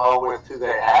fits in well with who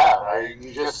they have.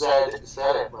 You just said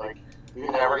it. Like, you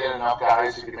can never get enough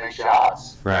guys who can make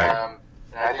shots. Right. And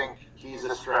I think he's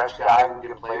a stretch guy who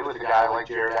can play with a guy like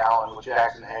Jared Allen, with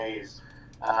Jackson Hayes.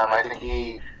 I think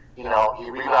he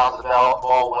rebounds the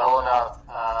ball well enough,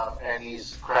 and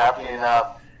he's crafty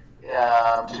enough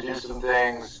to do some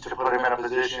things to put him in a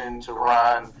position to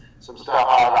run some stuff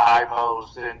out of the high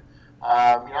post. And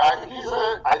I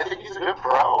think he's a good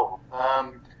pro.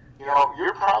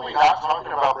 You're probably not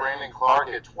talking about Brandon Clark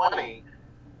at 20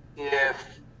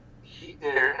 if he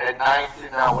at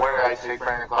 19. Now, where did I take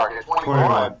Brandon Clark at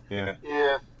 21? Yeah.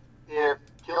 If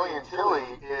Killian Tilly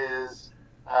is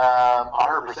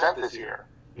 100% this year,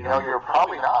 you're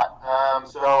probably not.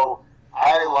 So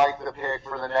I like the pick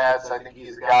for the Nets. I think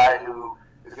he's a guy who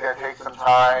is going to take some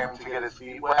time to get his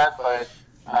feet wet, but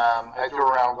I threw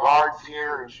around guards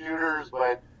here and shooters,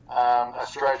 but a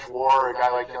stretch war, a guy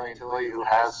like Killian Tilly who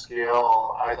has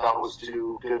skill, I thought was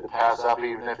too good to pass up,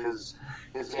 even if his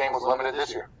game was limited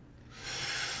this year.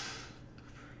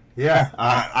 Yeah,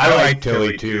 I like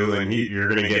Tilly too, and you're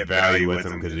going to get value with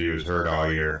him because he was hurt all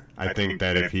year. I think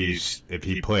that if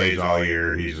he plays all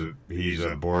year, he's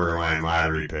a borderline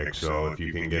lottery pick. So if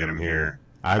you can get him here,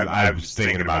 I was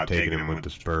thinking about taking him with the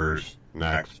Spurs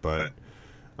next, but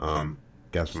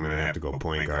guess I'm going to have to go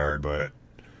point guard. But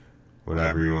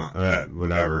whatever you want,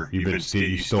 whatever. You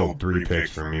stole 3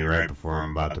 picks from me right before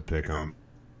I'm about to pick them.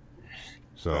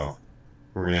 So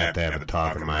we're going to have a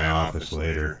talk in my office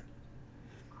later.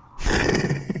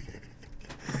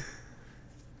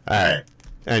 Alright.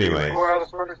 Anyway. Where are the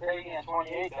Spurs taking at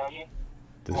 28, Dougie?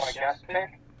 You want a guess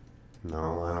pick?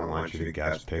 No, I don't want you to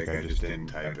guess pick. I just didn't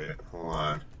type it. Hold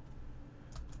on.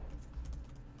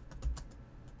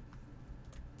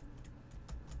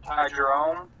 Ty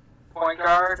Jerome, point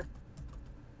guard,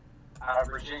 out of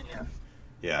Virginia.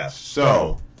 Yes.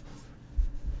 So,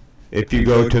 if you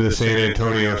go to the San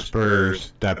Antonio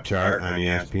Spurs depth chart on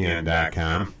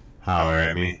ESPN.com, holler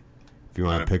at me. If you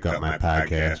want to pick up my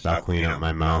podcast, I'll clean up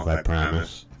my mouth, I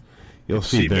promise. You'll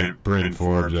see Bryn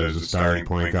Forbes as a starting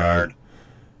point guard.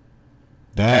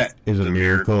 That is a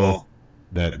miracle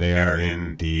that they are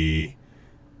in the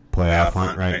playoff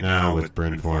hunt right now with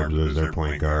Bryn Forbes as their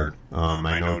point guard.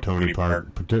 I know Tony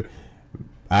Parker.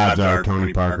 Odds are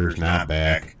Tony Parker's not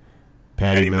back.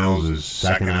 Patty Mills is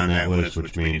second on that list,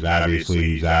 which means obviously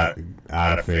he's out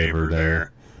of favor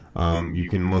there. You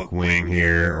can look wing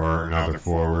here or another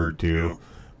forward too,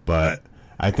 but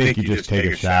I think you just take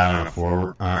a shot on a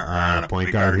forward or on a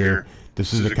point guard here.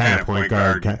 This is the kind of point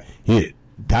guard.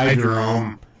 Ty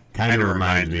Jerome kind of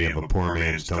reminds me of a poor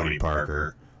man's Tony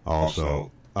Parker.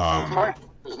 Also,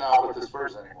 is not with the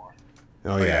Spurs anymore.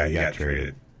 Oh yeah, he got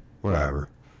traded. Whatever.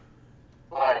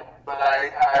 Right, but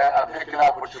I'm picking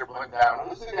up what you're putting down.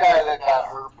 Who's the guy that got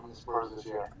hurt from the Spurs this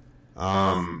year?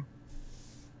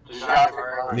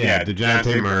 Yeah,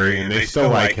 DeJounte Murray, and they still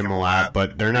like him a lot,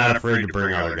 but they're not afraid to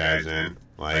bring other guys in.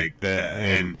 Like that,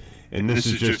 and this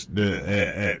is just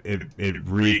it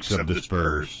reeks of the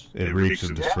Spurs. It reeks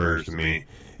of the Spurs to me.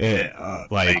 A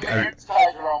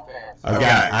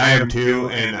guy, I am too,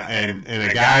 and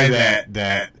a guy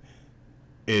that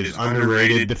is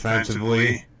underrated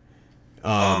defensively.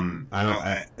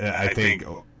 I think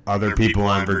other people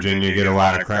on Virginia get a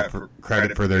lot of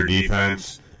credit for their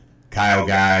defense. Kyle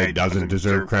Guy doesn't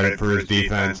deserve credit for his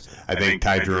defense. I think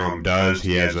Ty Jerome does.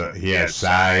 He has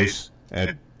size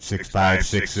at 6'5",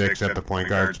 6'6" at the point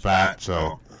guard spot.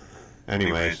 So,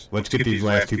 anyways, let's get these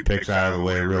last 2 picks out of the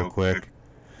way real quick,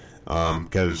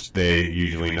 because they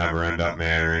usually never end up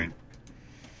mattering.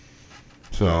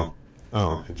 So,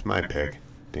 it's my pick.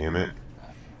 Damn it.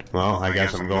 Well, I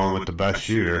guess I'm going with the best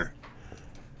shooter.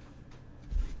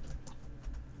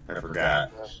 I forgot.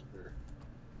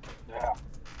 Yeah.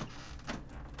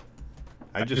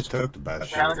 I just took the best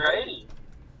shooter. Round 80.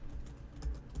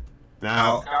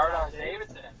 Now, Guard on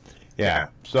Davidson. yeah.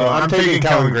 So I'm taking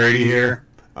Kellen Grady here.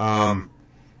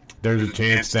 There's a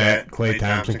chance that Klay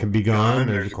Thompson can be gone.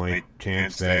 There's a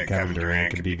chance that Kevin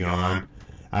Durant can be gone.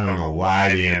 I don't know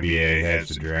why the NBA has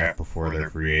the draft before their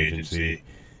free agency.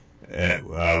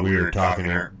 We were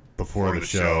talking before the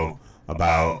show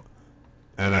about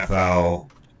NFL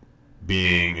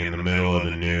being in the middle of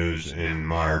the news in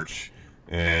March,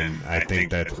 and I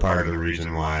think that's part of the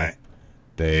reason why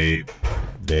they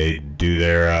do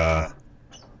their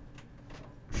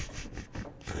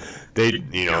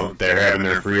they're having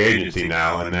their free agency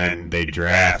now, and then they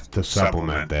draft to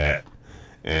supplement that.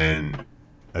 And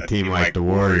a team like the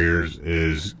Warriors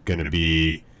is going to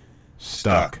be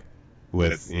stuck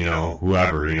with,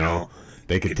 whoever,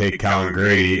 They could take Colin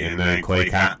Grady, and then Klay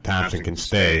Thompson can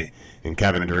stay, and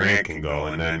Kevin Durant can go,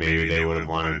 and then maybe they would have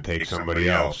wanted to take somebody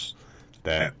else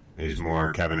that is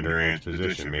more Kevin Durant's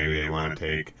position. Maybe they want to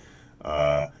take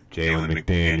Jalen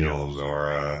McDaniels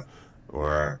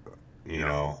or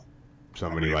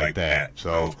somebody like that.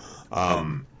 So, I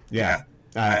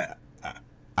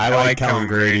like Kellen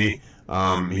Grady.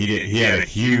 He had a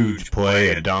huge play,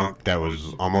 a dunk that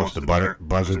was almost a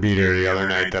buzzer beater the other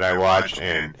night that I watched,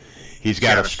 and he's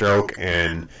got a stroke,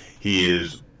 and he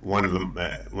is one of them.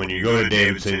 When you go to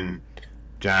Davidson,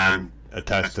 John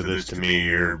attests to this to me,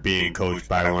 you're being coached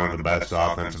by one of the best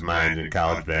offensive minds in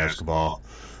college basketball.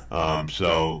 I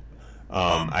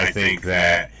think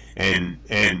that, and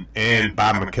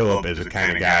Bob McKillop is the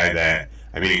kind of guy that,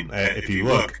 if you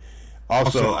look,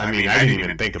 also, I didn't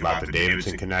even think about the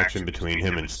Davidson connection between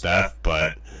him and Steph,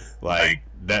 but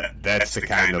that's the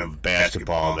kind of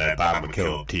basketball that Bob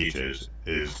McKillop teaches,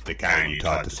 is the kind you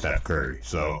taught to Steph Curry.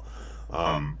 So,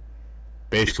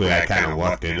 basically, I kind of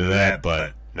walked into that,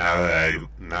 but now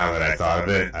that I thought of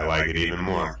it, I like it even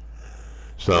more.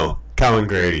 So, Colin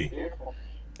Grady,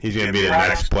 he's going to be the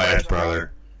next Splash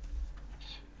Brother.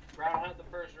 Round out the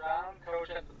first round, coach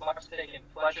at the Bucks taking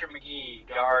Fletcher McGee,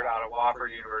 guard out of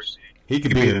Wofford University. He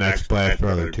could be the next Splash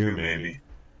Brother too, maybe.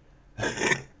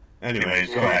 Anyways,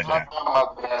 go ahead, Jack. Talking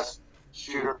about the best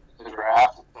shooter in the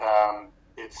draft,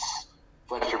 it's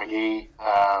Fletcher McGee.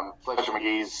 Fletcher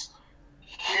McGee's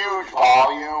huge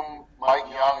volume. Mike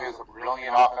Young is a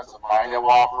brilliant offensive mind at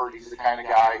Wofford. He's the kind of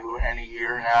guy who any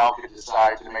year now could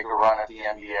decide to make a run at the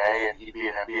NBA, and he'd be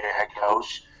an NBA head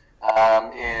coach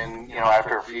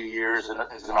after a few years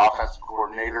as an offensive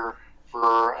coordinator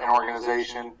for an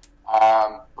organization.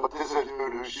 But this is a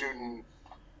dude who's shooting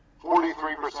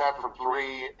 43% from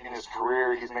three in his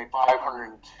career. He's made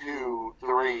 502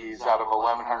 threes out of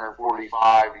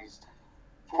 1,145. He's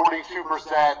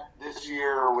 42% this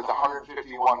year with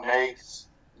 151 makes.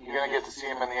 You're going to get to see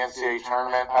him in the NCAA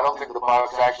tournament. I don't think the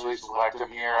Bucks actually select him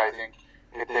here. I think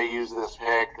if they use this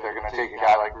pick, they're going to take a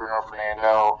guy like Bruno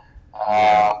Fernando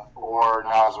or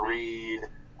Naz Reid.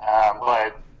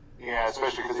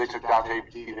 Especially because they took Dante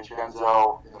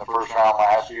DiVincenzo in the first round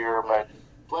last year. But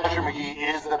Fletcher McGee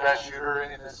is the best shooter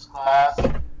in this class,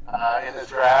 in this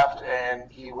draft, and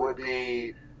he will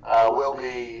be a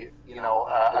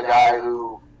guy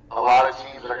who a lot of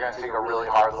teams are going to take a really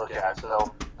hard look at.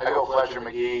 So I go Fletcher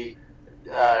McGee.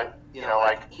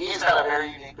 He's got a very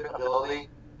unique ability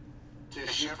to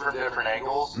shoot from different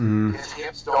angles. Mm-hmm. His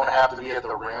hips don't have to be at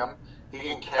the rim. He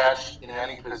can catch in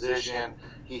any position.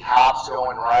 He hops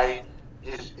going right.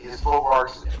 His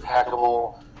footwork's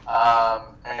impeccable.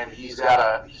 And he's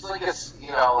not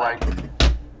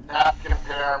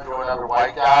compare him to another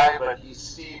white guy, but he's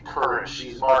Steve Kerr.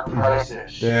 He's Mark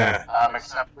Price-ish. Yeah.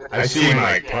 I see him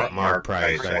like Mark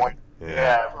Price. From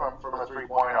a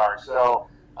three-point arc. So,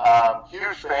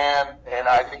 huge fan, and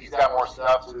I think he's got more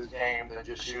stuff to his game than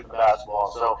just shooting the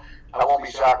basketball. So, I won't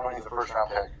be shocked when he's the first-round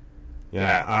pick.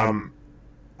 Yeah.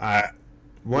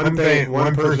 One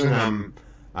person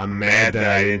I'm mad that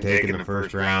I didn't take in the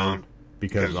first round,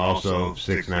 because also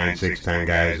 6'9", 6'10"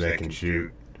 guys that can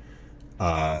shoot.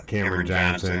 Cameron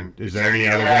Johnson. Is there any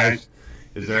other guys?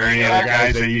 Is there any other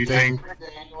guys that you think?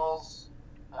 McDaniels.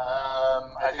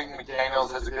 I think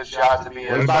McDaniels has a good shot to be.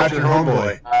 What about your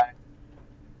homeboy?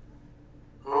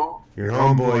 Who? Your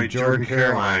homeboy Jordan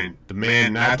Caroline, the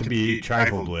man not to be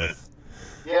trifled with.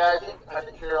 Yeah, I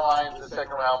think Caroline's the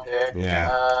second round pick.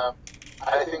 Yeah.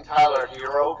 I think Tyler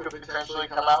Hero could potentially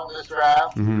come out in this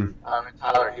draft. Mm-hmm.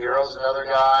 Tyler Hero's another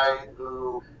guy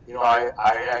who, I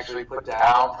actually put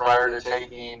down prior to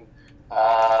taking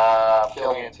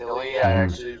Killian Tilly. I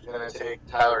actually was going to take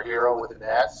Tyler Hero with the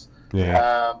Nets.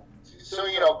 Yeah.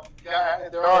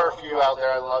 There are a few out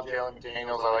there. I love Jalen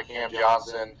McDaniels. I like Cam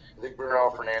Johnson. I think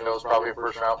Bruno Fernando is probably a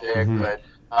first-round pick. Mm-hmm. But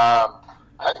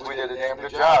I think we did a damn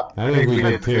good job. I think we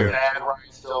did too. Adam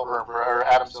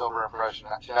Silver impression.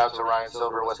 Shout out to Ryan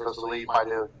Silver, West Coast Elite, my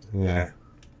dude. Yeah.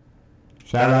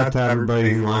 Shout out to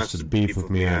everybody who wants to beef with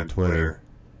me on Twitter.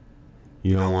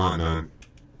 You don't want none.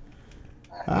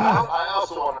 I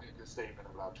also want to make a statement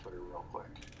about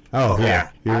Oh,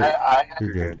 yeah.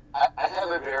 You're good. I have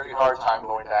a very hard time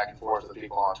going back and forth with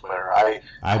people on Twitter. I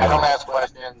I don't don't. ask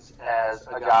questions as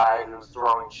a guy who's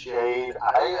throwing shade.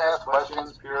 I ask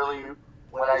questions purely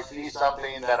when I see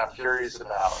something that I'm curious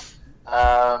about.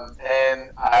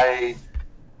 And I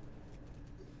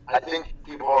think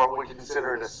people would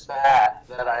consider it a spat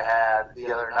that I had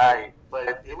the other night,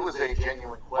 but it was a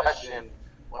genuine question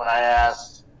when I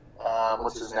asked,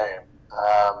 what's his name?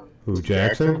 Who,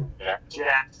 Jackson?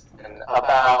 Jackson,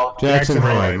 about Jackson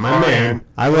Hoy, my man.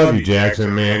 I love you,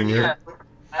 Jackson, man. Yeah,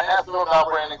 I asked him about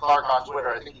Brandon Clark on Twitter.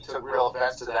 I think he took real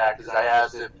offense to that because I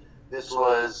asked if this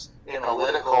was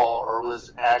analytical or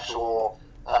was actual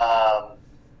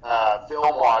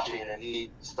film watching, and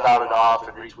he spouted off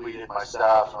and retweeted my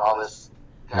stuff and all this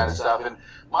kind of stuff. And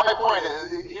my point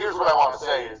is, here's what I want to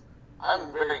say is,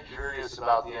 I'm very curious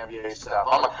about the NBA stuff.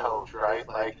 I'm a coach, right?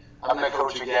 Like, I'm going to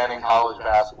coach again in college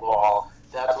basketball.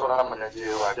 That's what I'm going to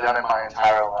do. I've done it my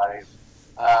entire life.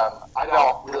 I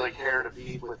don't really care to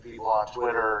beef with people on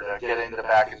Twitter, to get into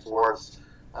back and forths.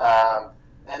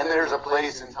 And there's a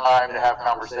place and time to have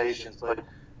conversations. But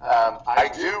I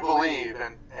do believe,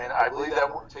 and I believe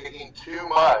that we're taking too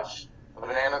much of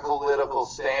an analytical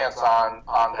stance on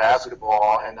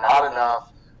basketball and not enough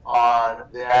on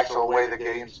the actual way the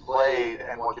game's played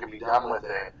and what can be done with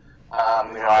it.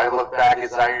 I look back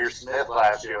at Zaire Smith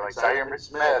last year. Like, Zaire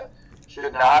Smith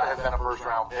should not have been a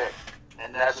first-round pick.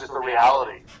 And that's just the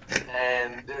reality.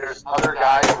 And there's other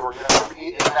guys who are going to be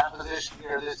in that position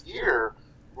here this year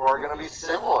who are going to be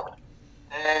similar.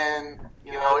 And,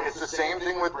 it's the same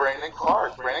thing with Brandon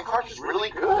Clark. Brandon Clark is really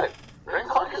good. Brandon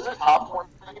Clark is a top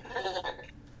 20 pick.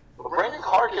 But Brandon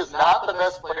Clark is not the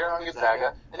best player on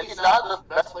Gonzaga, and he's not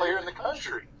the best player in the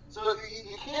country. So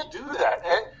you can't do that.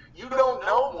 And you don't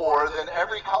know more than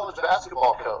every college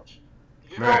basketball coach.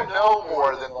 You don't know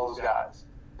more than those guys.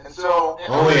 And so,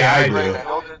 Only I do. I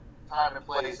know there's time and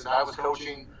place, and I was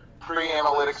coaching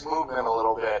pre-analytics movement a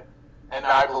little bit, and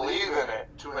I believe in it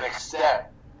to an extent.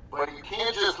 But you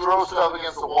can't just throw stuff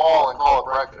against the wall and call it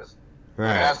breakfast.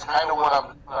 Right. And that's kind of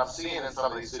what I'm seeing in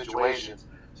some of these situations.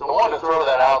 So I wanted to throw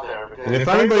that out there because And if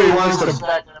anybody wants to,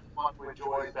 respect everyone who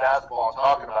enjoys basketball and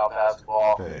talking about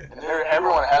basketball, Right. and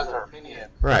everyone has their opinion.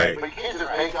 Right. But you can't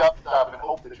just make up stuff and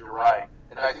hope that you're right.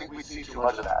 And I think we see too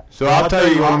much of that. So I'll tell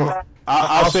you one more.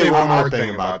 I'll say one more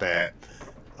thing about that.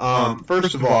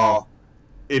 First of all,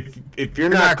 if you're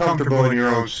not comfortable in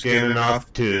your own skin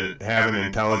enough to have an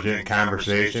intelligent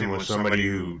conversation with somebody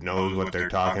who knows what they're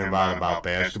talking about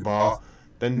basketball,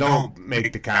 then don't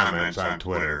make the comments on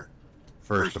Twitter.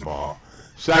 First of all.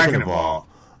 Second of all,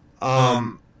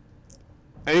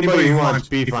 anybody who wants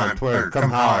beef on Twitter, come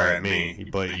holler at me,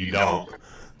 but you don't.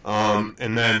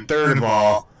 And then third of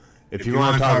all, if you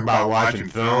want to talk about watching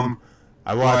film,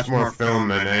 I watch more film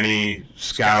than any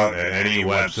scout at any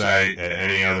website at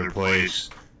any other place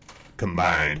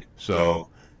combined. So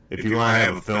if you want to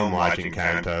have a film watching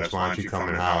contest, why don't you come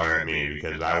and holler at me,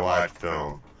 because I watch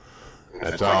film.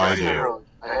 That's all I do.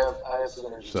 I have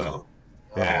synergy. So,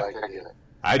 yeah. I get it.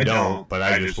 I don't, but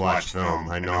I just watch film.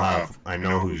 I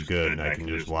know who's good. I can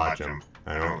just watch them.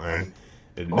 We're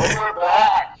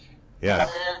back. Yeah,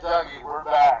 And Dougie, we're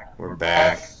back. we're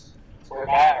back. Yes, we're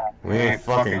back. We ain't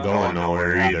fucking going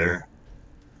nowhere either.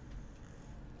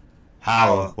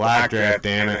 Holla, Black Draft,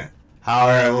 damn it.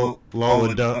 Holler at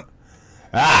Lola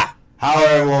holler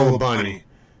at Lola Bunny.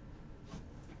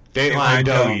 Dateline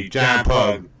Dougie, John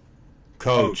Pug,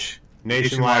 Coach,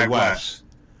 Nationwide West.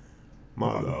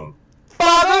 Mother.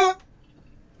 Father!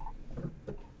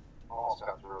 Almost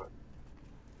got through it.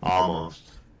 Almost.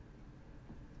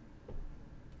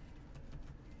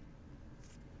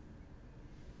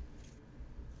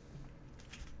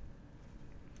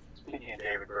 Speaking of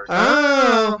David Burke. Ah!